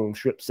 and boom,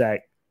 strip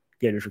sack.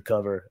 Gators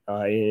recover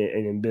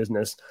and in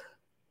business.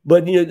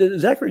 But,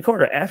 Zachary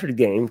Carter, after the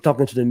game,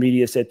 talking to the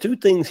media, said 2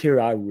 things here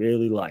I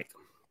really like.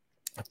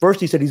 First,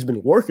 he said he's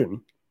been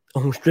working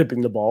on stripping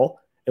the ball,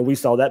 and we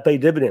saw that pay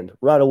dividend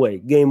right away.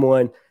 Game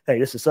 1, hey,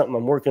 this is something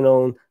I'm working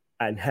on.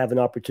 I have an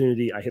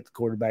opportunity. I hit the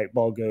quarterback.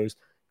 Ball goes.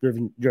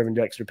 Gervin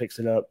Dexter picks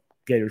it up.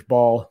 Gators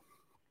ball.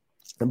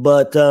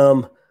 But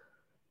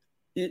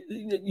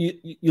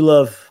you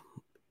love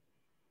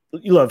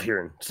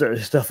hearing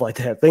stuff like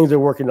that. Things they're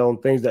working on,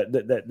 things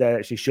that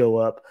actually show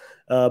up.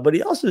 But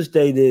he also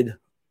stated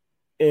 –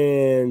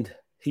 and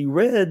he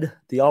read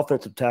the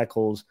offensive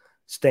tackle's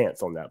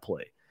stance on that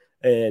play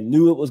and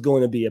knew it was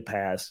going to be a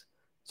pass.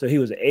 So he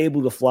was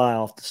able to fly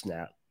off the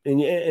snap.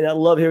 And I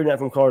love hearing that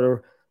from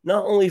Carter,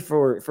 not only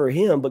for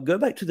him, but go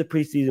back to the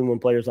preseason when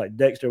players like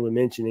Dexter were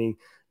mentioning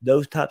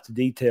those types of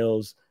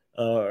details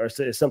are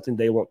something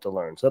they want to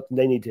learn, something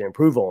they need to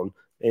improve on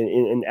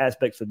in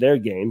aspects of their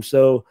game.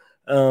 So,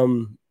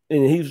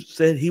 and he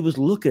said he was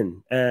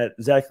looking at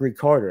Zachary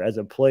Carter as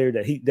a player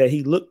that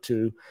he looked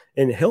to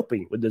in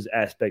helping with this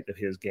aspect of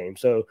his game.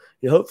 So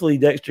hopefully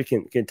Dexter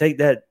can take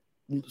that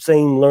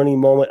same learning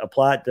moment,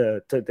 apply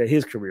it to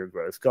his career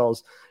growth.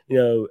 Because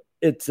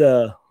it's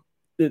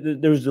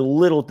there's the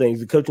little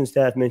things. The coaching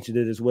staff mentioned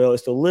it as well.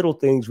 It's the little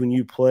things when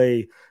you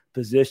play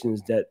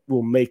positions that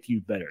will make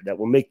you better, that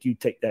will make you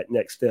take that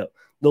next step.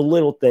 The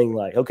little thing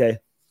like, okay,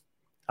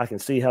 I can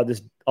see how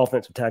this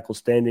offensive tackle's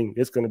standing.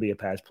 It's going to be a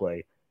pass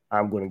play.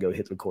 I'm going to go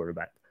hit the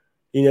quarterback.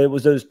 It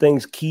was those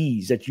things,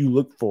 keys that you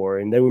look for.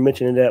 And they were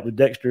mentioning that with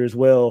Dexter as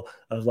well,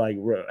 of like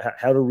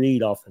how to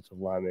read offensive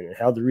linemen and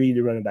how to read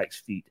the running back's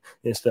feet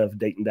and stuff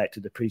dating back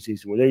to the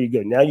preseason. Well, there you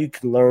go. Now you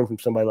can learn from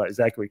somebody like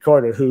Zachary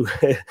Carter, who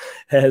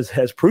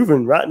has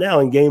proven right now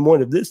in game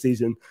 1 of this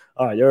season,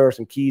 all right, there are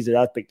some keys that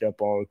I've picked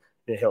up on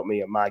that helped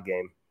me in my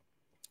game.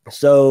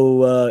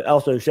 So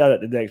also shout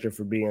out to Dexter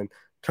for being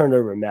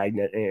turnover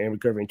magnet and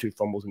recovering 2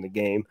 fumbles in the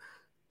game.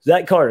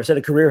 Zach Carter set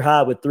a career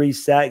high with 3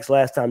 sacks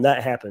last time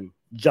that happened.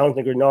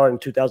 Jonathan Grenard in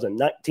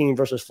 2019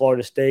 versus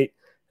Florida State.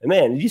 And,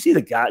 man, did you see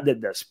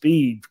the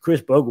speed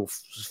Chris Bogle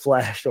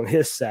flashed on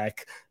his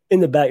sack in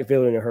the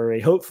backfield in a hurry,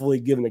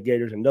 hopefully giving the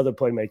Gators another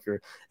playmaker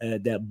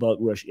at that buck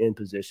rush in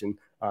position.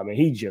 And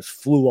he just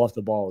flew off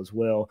the ball as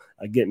well,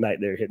 getting back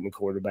there, hitting the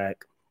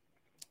quarterback.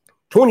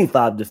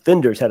 25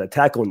 defenders had a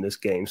tackle in this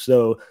game.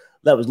 So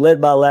That was led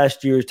by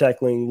last year's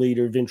tackling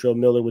leader, Ventrell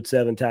Miller, with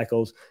 7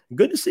 tackles.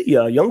 Good to see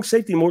young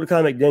safety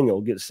Mordecai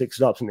McDaniel get 6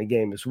 stops in the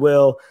game as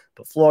well.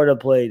 But Florida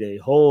played a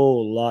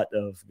whole lot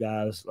of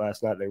guys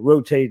last night. They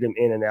rotated them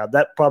in and out.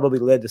 That probably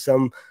led to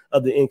some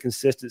of the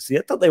inconsistency.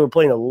 I thought they were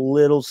playing a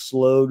little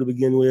slow to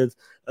begin with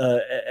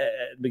at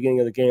the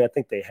beginning of the game. I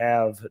think they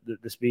have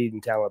the speed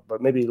and talent,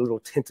 but maybe a little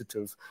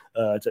tentative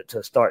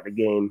to start the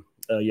game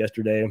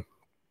yesterday.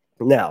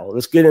 Now,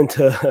 let's get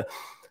into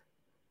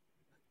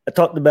I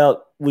talked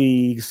about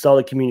we saw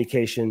the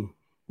communication.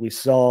 We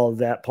saw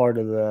that part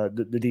of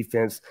the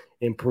defense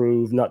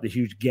improve, not the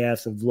huge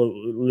gaps of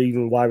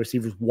leaving wide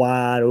receivers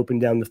wide open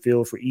down the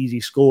field for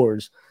easy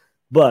scores.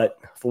 But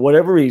for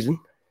whatever reason,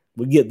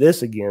 we get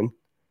this again.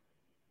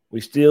 We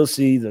still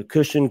see the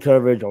cushion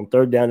coverage on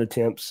third down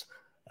attempts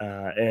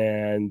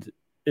and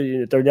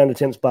third down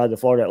attempts by the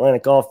Florida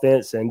Atlantic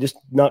offense, and just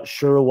not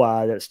sure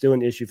why that's still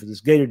an issue for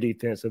this Gator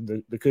defense of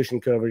the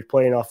cushion coverage,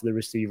 playing off of the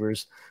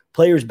receivers,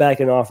 players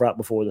backing off right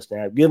before the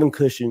snap, giving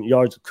cushion,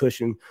 yards of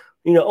cushion,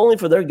 only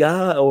for their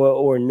guy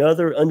or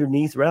another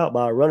underneath route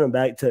by a running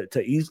back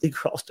to easily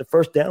cross the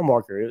first down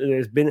marker.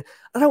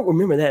 I don't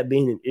remember that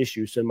being an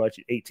issue so much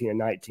at 18 and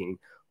 19.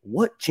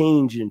 What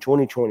changed in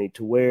 2020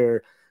 to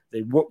where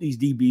they want these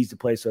DBs to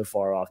play so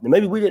far off? Now,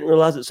 maybe we didn't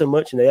realize it so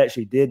much, and they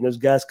actually did. And those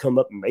guys come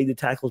up and made the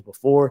tackles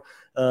before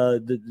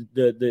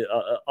the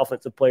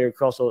offensive player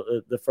crossed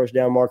the first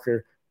down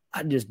marker.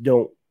 I just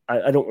don't.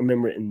 I don't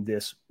remember it in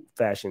this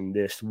fashion,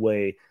 this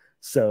way.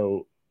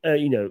 So,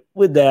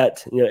 with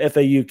that,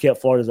 FAU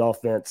kept Florida's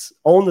offense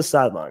on the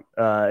sideline,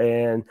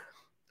 and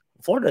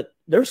Florida,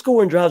 their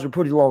scoring drives were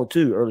pretty long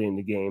too early in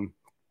the game.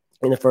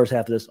 In the first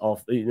half the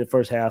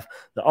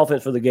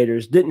offense for the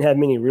Gators didn't have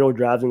many real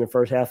drives in the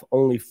first half,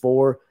 only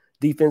 4.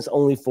 Defense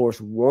only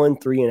forced 1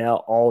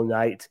 3-and-out all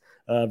night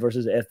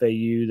versus FAU.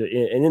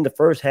 And in the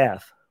first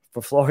half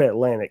for Florida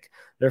Atlantic,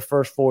 their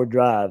first 4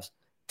 drives,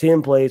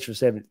 10 plays for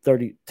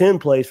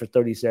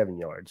 37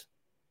 yards,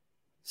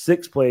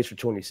 6 plays for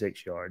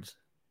 26 yards,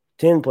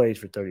 10 plays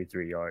for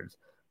 33 yards,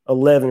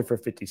 11 for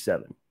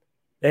 57.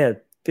 They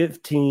had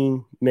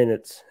 15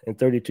 minutes and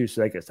 32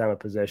 seconds time of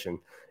possession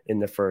in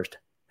the first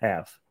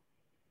half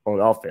on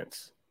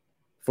offense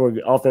for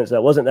an offense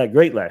that wasn't that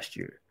great last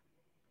year.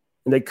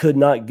 And they could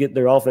not get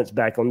their offense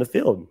back on the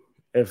field.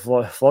 If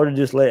Florida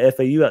just let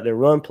FAU out there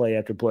run play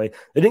after play,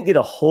 they didn't get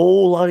a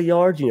whole lot of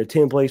yards,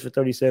 10 plays for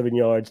 37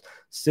 yards,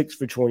 6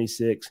 for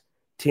 26,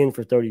 10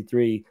 for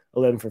 33,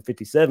 11 for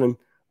 57,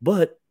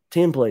 but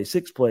 10 plays,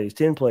 6 plays,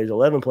 10 plays,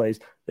 11 plays,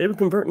 they were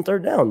converting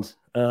third downs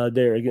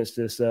there against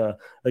this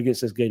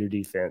Gator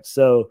defense.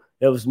 So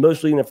it was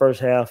mostly in the first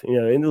half.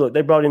 And look,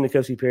 they brought in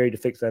N'Kosi Perry to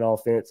fix that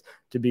offense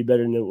to be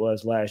better than it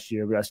was last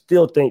year. But I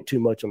still think too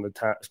much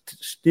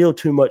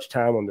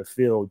time on the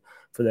field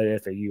for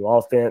that FAU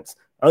offense.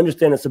 I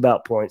understand it's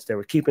about points. They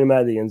were keeping them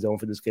out of the end zone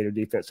for this Gator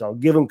defense, so I'll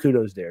give them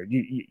kudos there.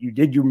 You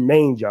did your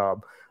main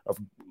job of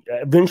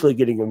eventually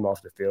getting them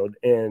off the field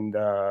and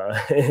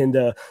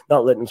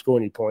not letting them score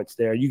any points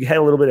there. You had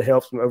a little bit of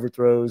help, some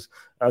overthrows,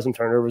 some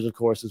turnovers, of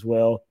course, as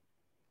well.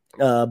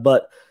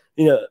 But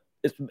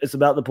it's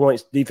about the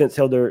points. Defense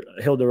held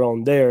their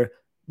own there,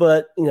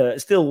 but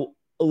it's still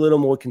a little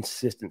more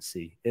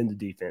consistency in the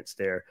defense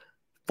there.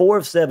 4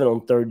 of 7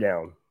 on third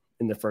down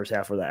in the first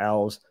half for the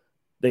Owls.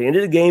 They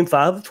ended the game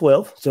 5 of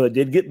 12, so it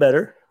did get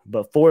better,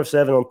 but 4 of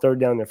 7 on third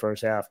down in the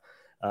first half.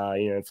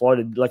 In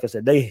Florida, like I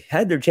said, they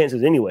had their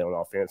chances anyway on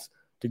offense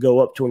to go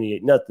up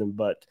 28-0,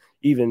 but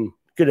even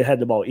could have had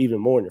the ball even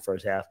more in the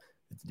first half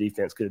if the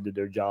defense could have did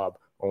their job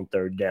on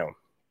third down.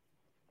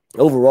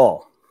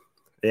 Overall,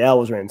 the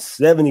Owls ran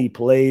 70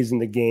 plays in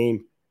the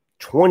game,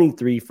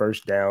 23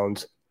 first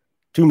downs.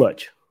 Too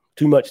much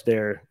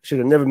there. Should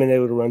have never been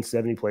able to run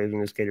 70 plays in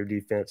this Gator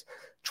defense.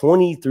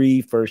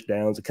 23 first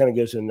downs. It kind of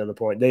goes to another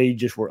point. They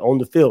just were on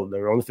the field. They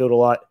were on the field a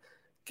lot,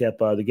 kept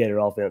the Gator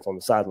offense on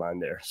the sideline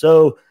there.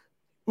 So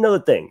another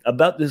thing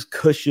about this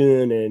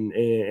cushion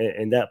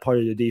and that part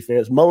of the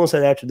defense, Mullen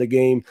said after the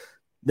game,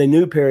 they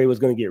knew Perry was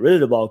going to get rid of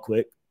the ball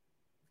quick.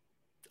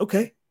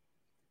 Okay.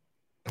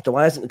 So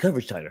why isn't the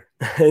coverage tighter?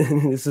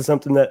 This is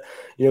something that,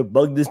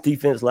 bugged this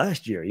defense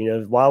last year.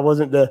 Why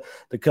wasn't the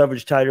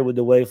coverage tighter with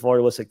the way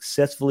Florida was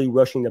successfully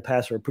rushing the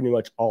passer pretty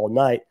much all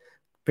night?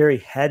 Perry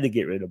had to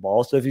get rid of the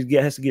ball. So if he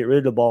has to get rid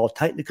of the ball,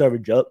 tighten the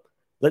coverage up,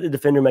 let the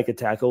defender make a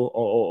tackle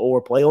or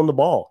play on the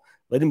ball.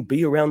 Let him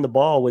be around the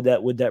ball with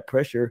that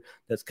pressure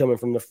that's coming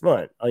from the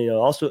front.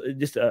 Also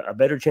just a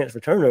better chance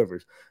for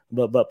turnovers.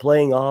 But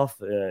playing off,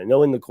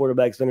 knowing the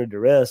quarterback's under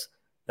duress,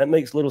 that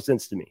makes little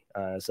sense to me.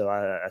 So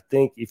I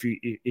think if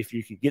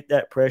you could get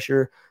that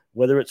pressure,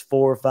 whether it's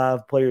 4 or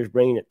 5 players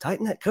bringing it,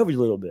 tighten that coverage a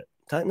little bit.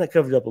 Tighten that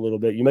coverage up a little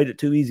bit. You made it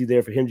too easy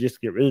there for him just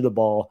to get rid of the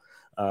ball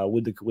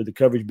with the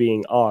coverage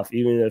being off.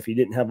 Even if he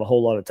didn't have a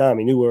whole lot of time,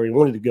 he knew where he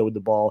wanted to go with the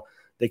ball.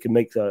 They could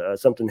make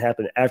something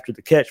happen after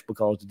the catch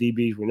because the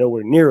DBs were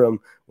nowhere near him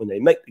when they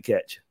make the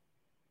catch.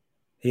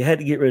 He had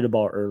to get rid of the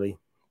ball early,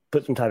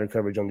 put some tighter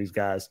coverage on these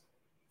guys,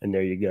 and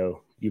there you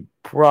go. You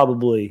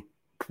probably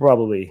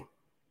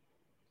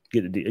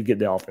get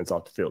the offense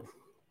off the field.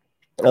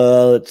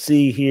 Let's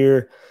see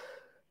here.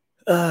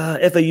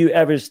 FAU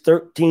averaged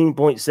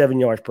 13.7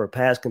 yards per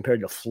pass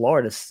compared to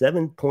Florida's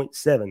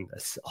 7.7.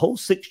 That's a whole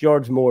 6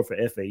 yards more for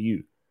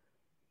FAU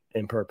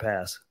in per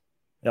pass.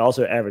 They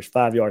also averaged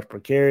 5 yards per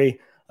carry.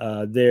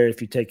 There,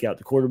 if you take out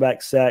the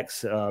quarterback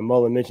sacks,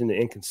 Mullen mentioned the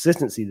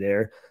inconsistency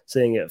there,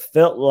 saying it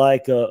felt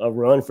like a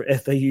run for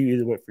FAU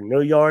either went for no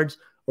yards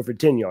or for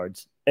 10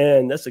 yards.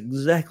 And that's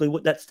exactly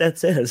what that stat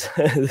says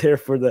there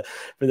for the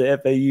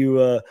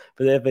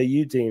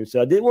FAU team. So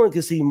I did want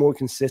to see more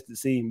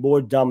consistency,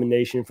 more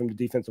domination from the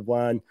defensive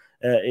line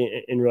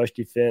in rush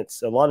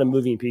defense. A lot of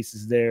moving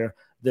pieces there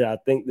that I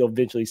think they'll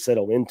eventually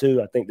settle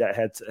into. I think that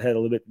had a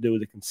little bit to do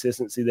with the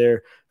consistency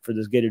there for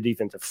this Gator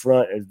defensive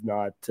front, and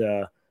not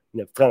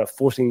kind of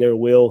forcing their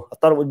will. I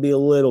thought it would be a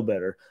little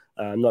better.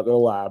 I'm not going to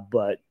lie,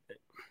 but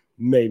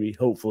maybe,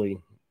 hopefully,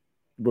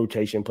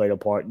 rotation played a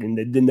part.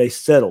 And then they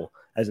settle.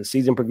 As the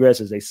season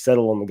progresses, they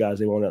settle on the guys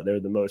they want out there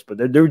the most. But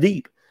they're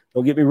deep.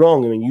 Don't get me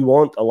wrong. I mean, you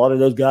want a lot of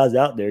those guys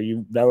out there.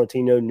 You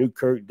Valentino,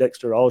 Newkirk,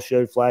 Dexter all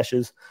showed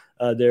flashes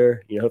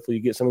there. Hopefully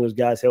you get some of those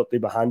guys healthy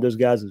behind those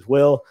guys as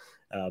well.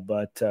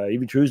 But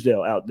even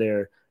Truesdale out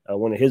there,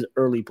 one of his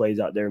early plays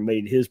out there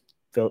made his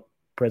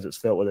presence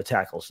felt with a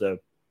tackle. So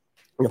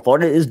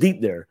Florida is deep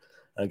there.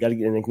 Got to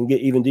get, and they can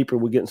get even deeper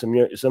with getting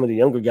some of the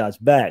younger guys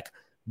back.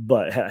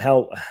 But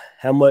how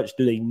much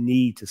do they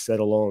need to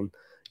settle on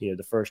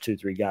the first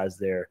 2-3 guys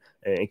there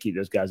and keep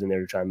those guys in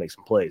there to try and make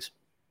some plays?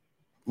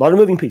 A lot of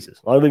moving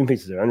pieces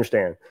there. I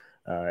understand.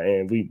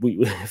 And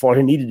we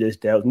Florida needed this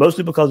depth,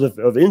 mostly because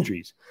of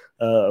injuries.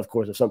 Of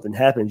course, if something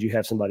happens, you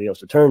have somebody else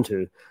to turn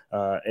to.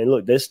 And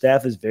look, this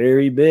staff is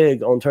very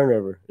big on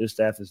turnover. This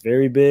staff is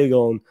very big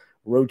on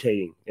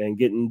rotating and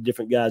getting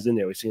different guys in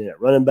there. We've seen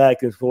that running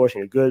back, of course,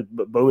 good,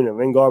 but Bowen and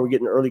Ringard were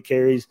getting early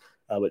carries.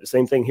 But the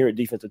same thing here at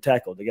defensive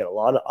tackle. They got a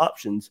lot of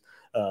options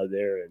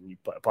there, and you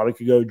probably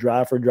could go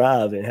drive for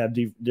drive and have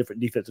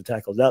different defensive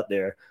tackles out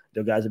there.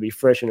 Those guys will be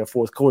fresh in the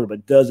fourth quarter,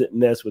 but doesn't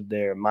mess with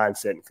their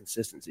mindset and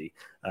consistency.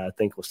 I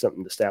think was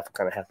something the staff will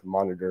kind of have to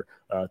monitor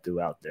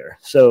throughout there.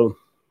 So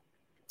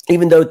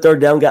even though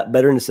third down got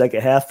better in the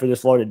second half for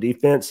this Florida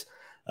defense,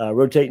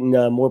 rotating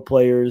more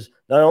players,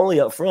 not only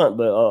up front,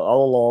 but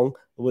all along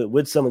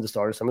with some of the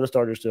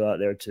starters still out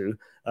there too.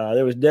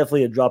 There was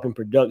definitely a drop in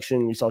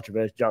production. We saw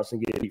Travis Johnson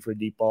get beat for a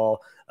deep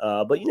ball.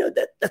 But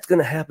that's going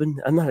to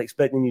happen. I'm not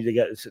expecting you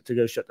to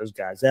go shut those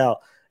guys out.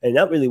 And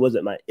that really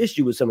wasn't my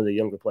issue with some of the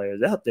younger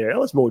players out there. I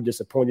was more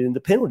disappointed in the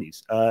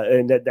penalties,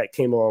 and that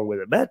came along with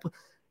it.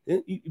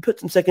 You put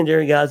some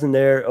secondary guys in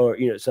there, or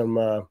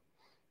some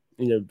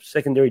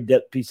secondary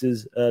depth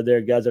pieces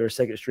there, guys that are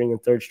second string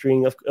and third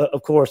string.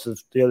 Of course,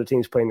 if the other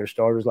teams playing their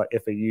starters like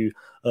FAU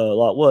a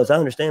lot was, I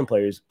understand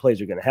plays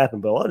are going to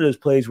happen, but a lot of those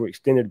plays were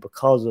extended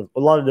because of – a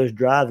lot of those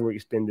drives were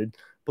extended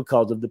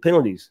because of the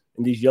penalties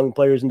and these young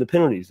players and the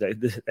penalties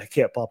that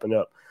kept popping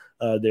up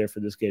there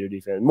for this Gator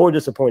defense. More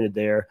disappointed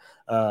there.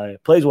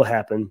 Plays will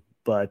happen,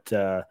 but,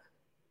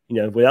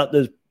 without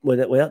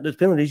those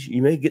penalties,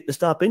 you may get the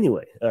stop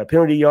anyway.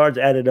 Penalty yards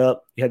added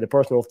up. You had the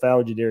personal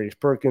foul, Jadarius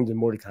Perkins and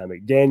Mordecai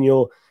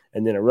McDaniel,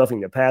 and then a roughing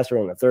the passer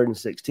on the 3rd and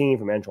 16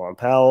 from Antoine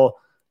Powell.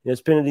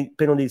 Those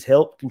penalties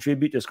helped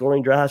contribute to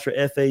scoring drives for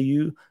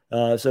FAU.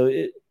 So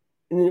it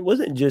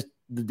wasn't just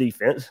the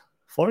defense.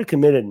 Florida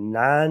committed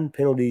 9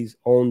 penalties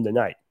on the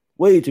night.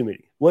 Way too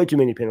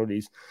many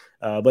penalties.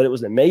 But it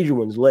was the major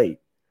ones late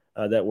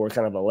that were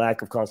kind of a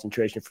lack of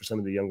concentration for some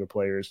of the younger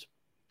players,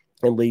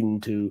 and leading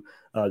to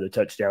the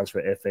touchdowns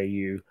for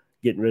FAU,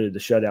 getting rid of the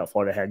shutout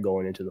Florida had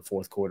going into the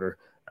fourth quarter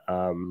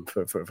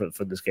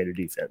for this Gator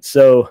defense.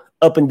 So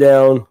up and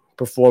down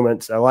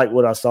performance. I like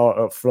what I saw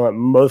up front,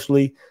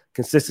 mostly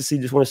consistency.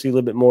 Just want to see a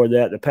little bit more of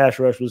that. The pass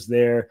rush was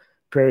there.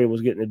 Perry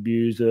was getting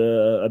abused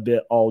a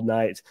bit all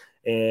night.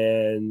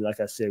 And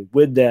like I said,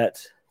 with that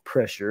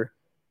pressure,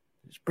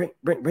 just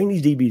bring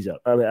these DBs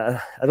up. I mean,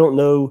 I don't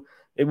know.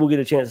 Maybe we'll get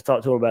a chance to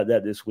talk to them about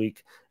that this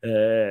week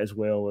as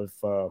well. If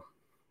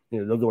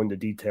they'll go into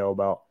detail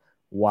about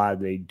why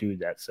they do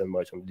that so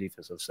much on the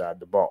defensive side of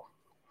the ball.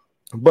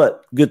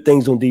 But good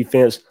things on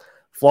defense.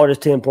 Florida's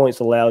 10 points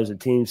allows the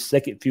team's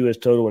second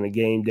fewest total in a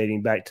game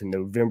dating back to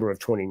November of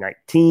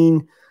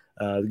 2019.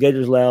 The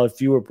Gators allowed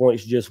fewer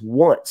points just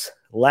once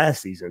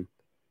last season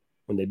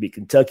when they beat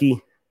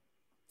Kentucky,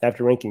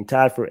 after ranking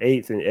tied for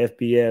 8th in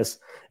FBS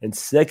and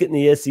 2nd in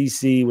the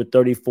SEC with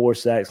 34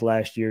 sacks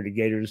last year. The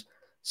Gators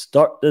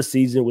start the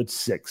season with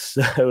 6.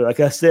 So,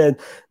 like I said,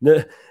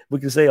 we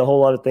can say a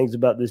whole lot of things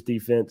about this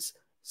defense.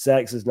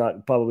 Sacks is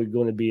not probably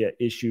going to be an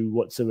issue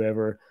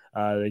whatsoever.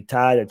 They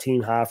tied a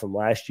team high from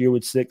last year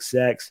with 6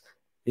 sacks.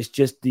 It's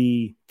just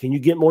can you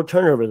get more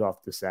turnovers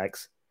off the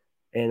sacks?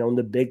 And on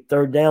the big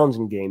third downs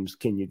in games,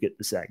 can you get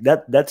the sack?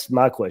 That's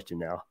my question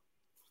now.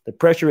 The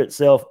pressure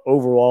itself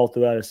overall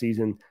throughout a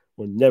season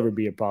will never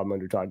be a problem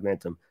under Todd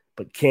Grantham,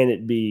 but can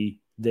it be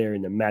there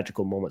in the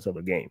magical moments of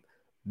a game?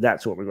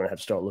 That's what we're going to have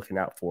to start looking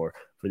out for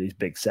these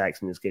big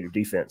sacks in this Gator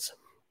defense.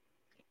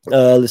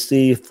 Let's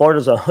see.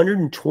 Florida's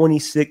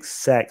 126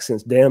 sacks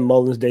since Dan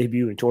Mullen's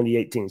debut in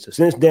 2018. So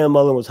since Dan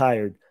Mullen was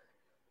hired,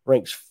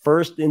 ranks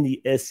 1st in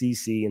the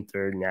SEC and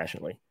 3rd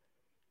nationally.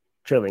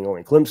 trailing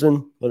only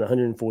Clemson with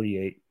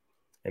 148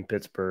 and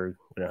Pittsburgh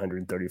with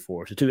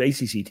 134. So 2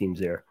 ACC teams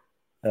there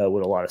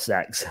with a lot of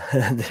sacks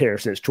there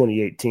since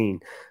 2018.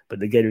 But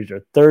the Gators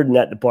are third in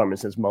that department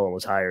since Mullen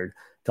was hired.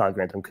 Todd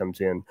Grantham comes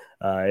in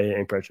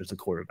and pressures the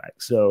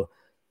quarterback. So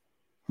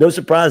no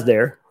surprise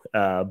there.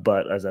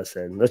 But as I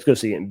said, let's go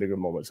see it in bigger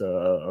moments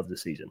of the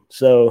season.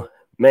 So,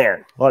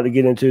 man, a lot to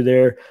get into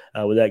there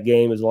with that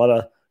game.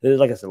 There's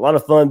like I said, a lot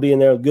of fun being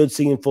there. Good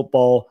seeing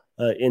football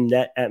in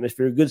that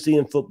atmosphere. Good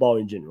seeing football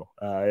in general.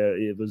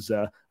 It was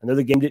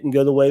another game didn't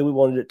go the way we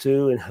wanted it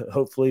to, and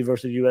hopefully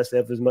versus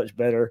USF is much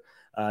better.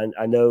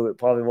 I know it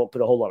probably won't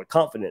put a whole lot of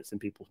confidence in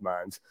people's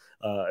minds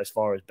as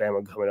far as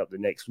Bama coming up the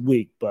next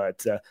week.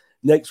 But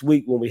next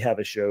week when we have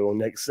a show on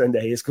next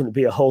Sunday, it's going to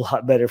be a whole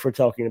lot better if we're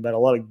talking about a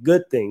lot of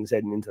good things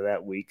heading into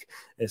that week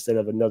instead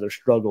of another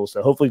struggle.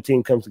 So hopefully the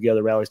team comes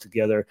together, rallies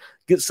together,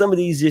 get some of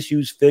these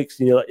issues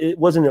fixed. It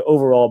wasn't an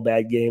overall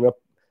bad game.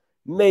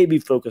 Maybe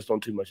focused on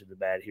too much of the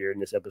bad here in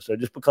this episode,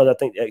 just because I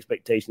think the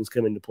expectations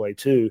come into play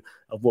too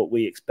of what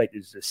we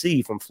expected to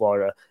see from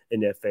Florida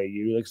and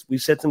FAU. We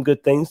said some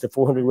good things, the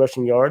 400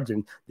 rushing yards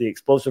and the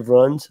explosive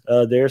runs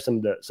there. Some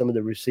of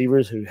the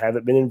receivers who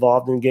haven't been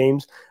involved in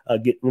games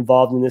getting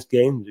involved in this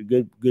game. A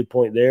good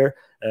point there.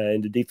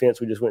 And the defense,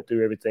 we just went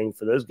through everything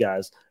for those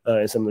guys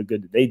and some of the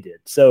good that they did.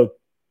 So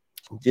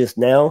just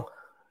now,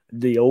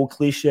 the old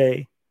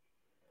cliche.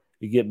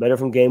 You get better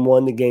from game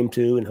 1 to game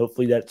 2, and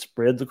hopefully that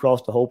spreads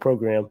across the whole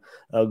program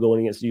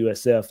going against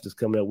USF this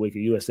coming up week. A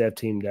USF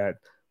team got,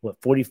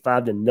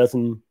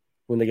 45-0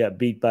 when they got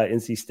beat by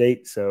NC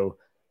State. So,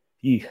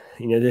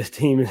 this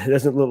team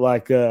doesn't look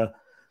like they're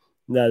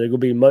going to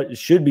be much.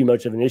 Should be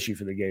much of an issue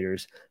for the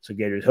Gators. So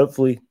Gators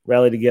hopefully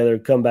rally together,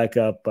 come back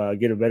up,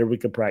 get a better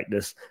week of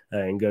practice,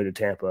 and go to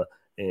Tampa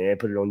and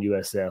put it on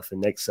USF.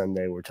 And next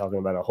Sunday we're talking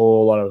about a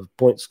whole lot of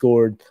points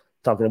scored,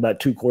 talking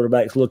about 2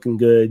 quarterbacks looking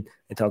good,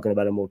 and talking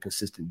about a more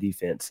consistent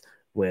defense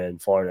when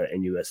Florida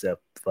and USF,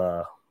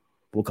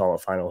 we'll call it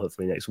final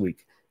hopefully next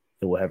week,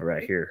 and we'll have it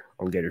right here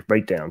on Gators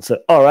Breakdown. So,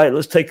 all right,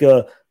 let's take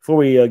before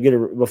we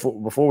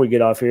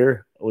get off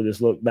here, we'll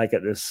just look back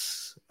at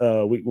this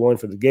week 1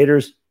 for the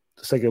Gators.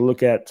 Let's take a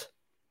look at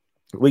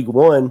week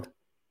 1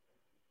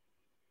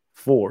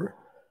 for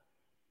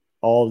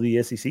all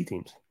the SEC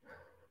teams,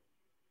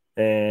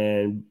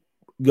 and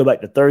go back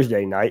to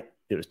Thursday night.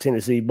 It was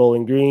Tennessee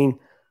Bowling Green,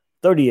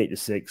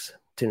 38-6.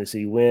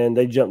 Tennessee win.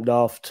 They jumped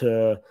off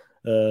to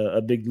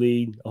a big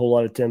lead, a whole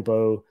lot of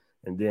tempo,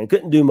 and then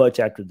couldn't do much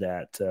after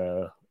that.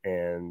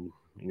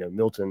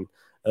 Milton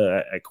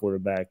at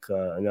quarterback,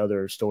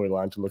 another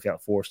storyline to look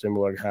out for,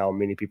 similar to how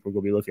many people are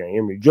going to be looking at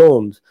Emory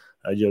Jones.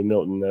 Joe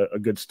Milton, a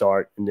good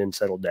start, and then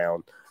settled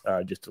down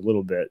just a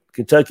little bit.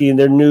 Kentucky, in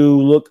their new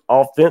look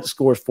offense,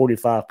 scores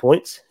 45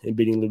 points in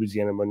beating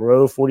Louisiana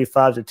Monroe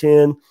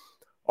 45-10.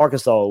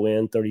 Arkansas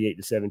win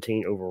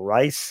 38-17 over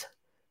Rice.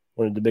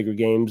 One of the bigger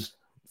games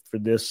for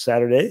this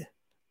Saturday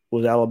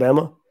was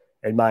Alabama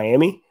and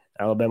Miami.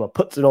 Alabama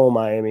puts it on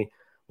Miami.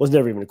 Was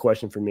never even a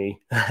question for me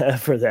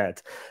for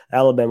that.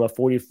 Alabama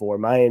 44,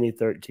 Miami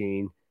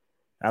 13.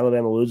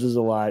 Alabama loses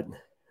a lot.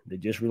 They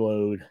just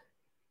reload.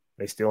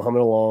 They still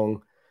humming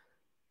along.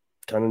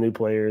 Ton of new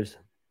players,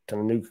 ton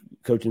of new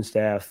coaching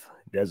staff.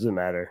 Doesn't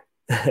matter.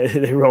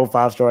 They roll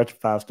 5-star after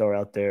 5-star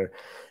out there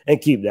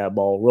and keep that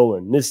ball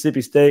rolling.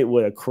 Mississippi State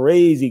with a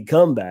crazy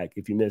comeback,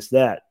 if you missed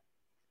that.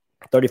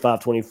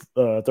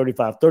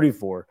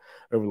 35-34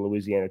 over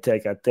Louisiana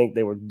Tech. I think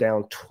they were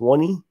down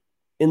 20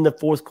 in the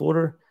fourth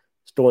quarter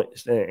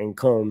and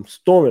come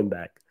storming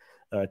back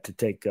to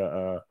take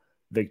a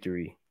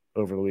victory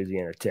over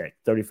Louisiana Tech.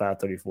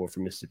 35-34 for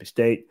Mississippi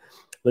State.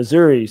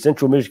 Missouri,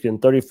 Central Michigan,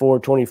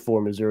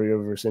 34-24 Missouri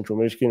over Central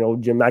Michigan.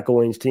 Old Jim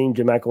McElwain's team.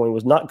 Jim McElwain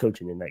was not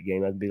coaching in that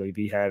game. I believe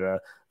he had a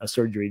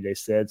surgery, they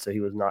said, so he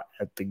was not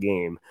at the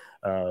game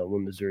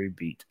when Missouri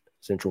beat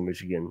Central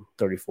Michigan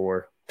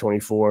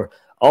 34-24.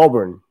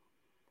 Auburn,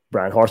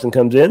 Brian Harsin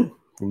comes in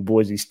from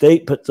Boise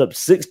State, puts up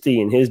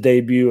 60 in his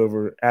debut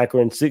over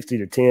Akron,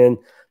 60-10.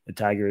 The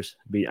Tigers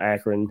beat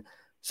Akron.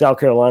 South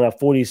Carolina,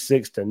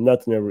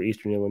 46-0 over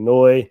Eastern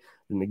Illinois.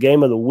 And the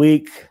game of the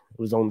week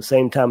was on the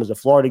same time as the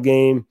Florida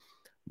game.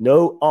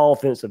 No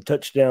offensive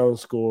touchdown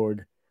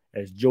scored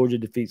as Georgia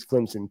defeats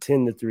Clemson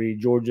 10-3.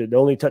 Georgia, the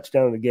only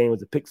touchdown of the game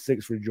was a pick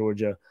 6 for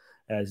Georgia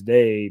as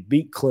they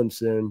beat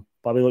Clemson.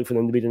 Probably look for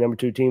them to be the number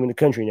 2 team in the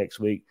country next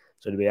week.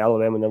 So to be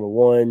Alabama number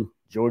 1,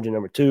 Georgia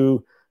number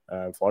 2.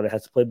 Florida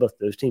has to play both of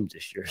those teams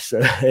this year. So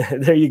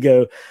there you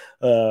go.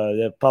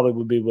 That probably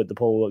would be what the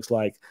poll looks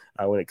like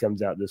when it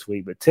comes out this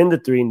week. But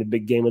 10-3 in the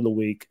big game of the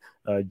week,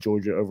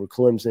 Georgia over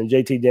Clemson.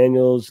 JT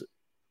Daniels,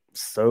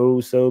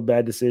 so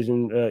bad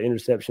decision,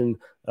 interception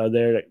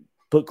there that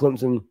put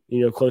Clemson,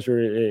 closer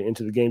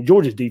into the game.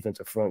 Georgia's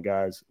defensive front,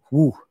 guys,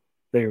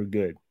 they are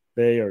good.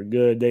 They are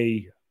good.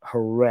 They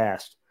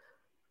harassed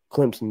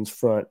Clemson's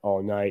front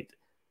all night,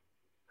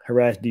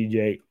 harassed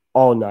DJ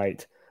all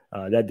night.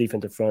 That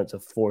defensive front's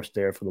a force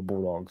there for the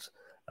Bulldogs.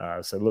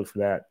 So look for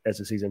that as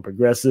the season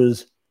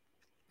progresses.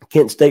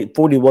 Kent State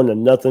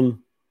 41-0,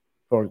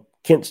 or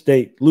Kent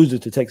State loses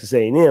to Texas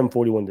A&M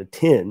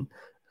 41-10.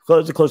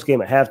 was a close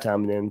game at halftime,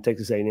 and then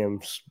Texas A&M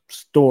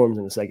storms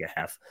in the second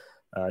half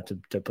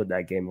to put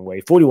that game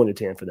away.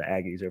 41-10 for the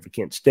Aggies over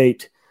Kent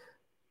State.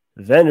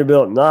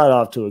 Vanderbilt not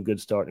off to a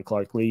good start in the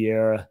Clark Lee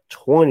era.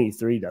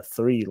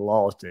 23-3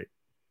 lost at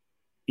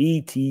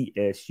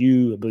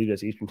ETSU. I believe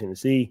that's Eastern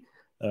Tennessee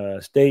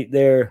State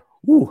there.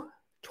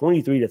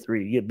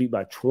 23-3. You get beat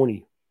by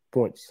 20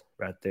 points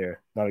right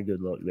there. Not a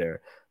good look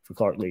there for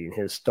Clark Lee in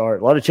his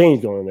start. A lot of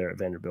change going on there at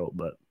Vanderbilt,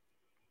 but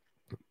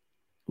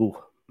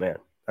man,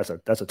 that's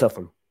a tough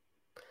one.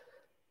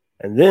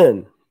 And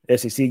then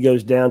SEC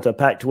goes down to a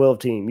Pac-12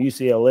 team.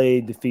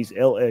 UCLA defeats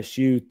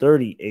LSU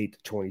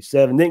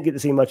 38-27. Didn't get to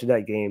see much of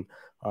that game.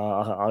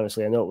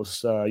 Honestly, I know it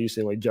was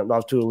UCLA jumped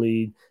off to a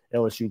lead.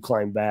 LSU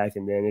climbed back,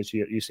 and then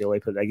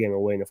UCLA put that game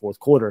away in the fourth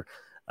quarter.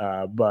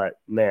 But,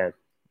 man,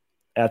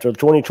 after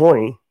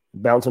 2020,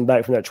 bouncing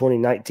back from that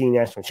 2019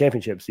 national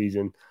championship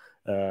season,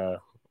 I'm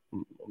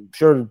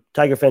sure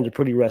Tiger fans are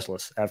pretty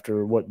restless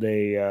after what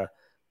they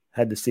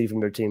had to see from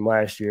their team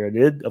last year. It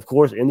did, of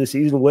course, end the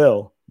season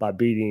well by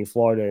beating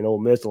Florida and Ole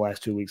Miss the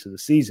last 2 weeks of the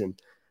season,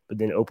 but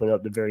then open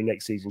up the very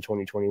next season,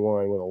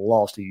 2021, with a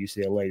loss to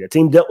UCLA. The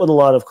team dealt with a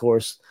lot, of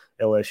course.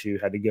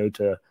 LSU had to go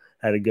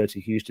to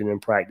Houston in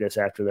practice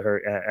after the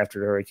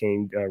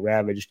hurricane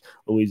ravaged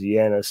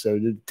Louisiana. So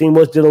the team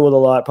was dealing with a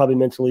lot, probably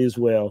mentally as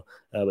well,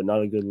 but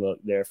not a good look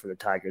there for the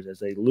Tigers as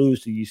they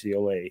lose to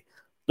UCLA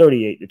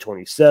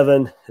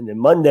 38-27. And then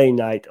Monday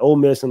night, Ole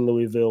Miss and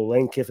Louisville.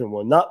 Lane Kiffin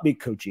will not be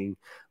coaching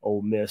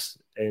Ole Miss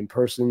in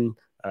person.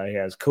 He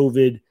has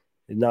COVID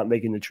and not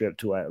making the trip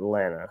to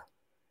Atlanta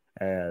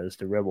as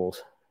the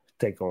Rebels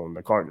take on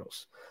the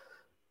Cardinals.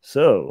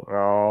 So,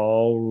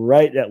 all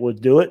right, that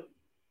would do it.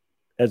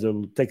 As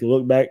we'll take a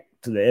look back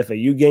to the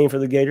FAU game for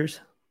the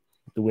Gators,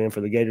 the win for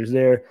the Gators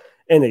there,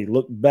 and a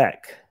look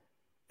back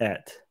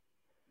at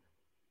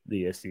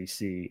the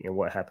SEC and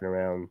what happened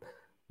around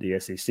the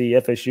SEC.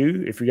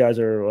 FSU, if you guys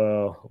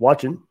are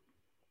watching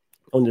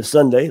on this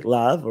Sunday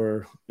live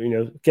or,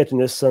 catching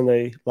this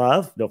Sunday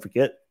live, don't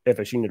forget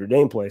FSU Notre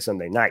Dame plays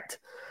Sunday night.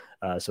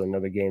 So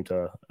another game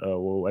to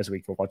as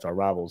we can watch our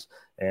rivals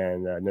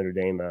and Notre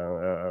Dame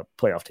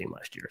playoff team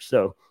last year.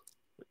 So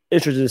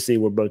interested to see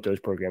where both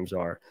those programs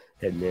are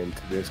heading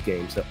into this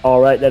game. So,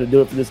 all right, that'll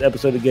do it for this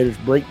episode of Gators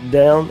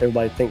Breakdown.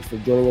 Everybody, thanks for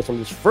joining us on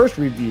this first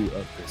review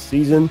of the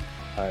season.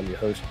 I'm your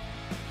host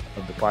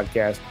of the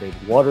podcast,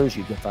 David Waters.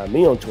 You can find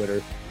me on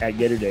Twitter at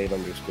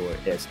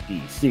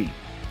GatorDave_SEC.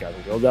 Guys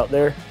and girls out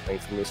there,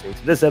 thanks for listening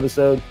to this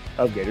episode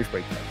of Gators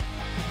Breakdown.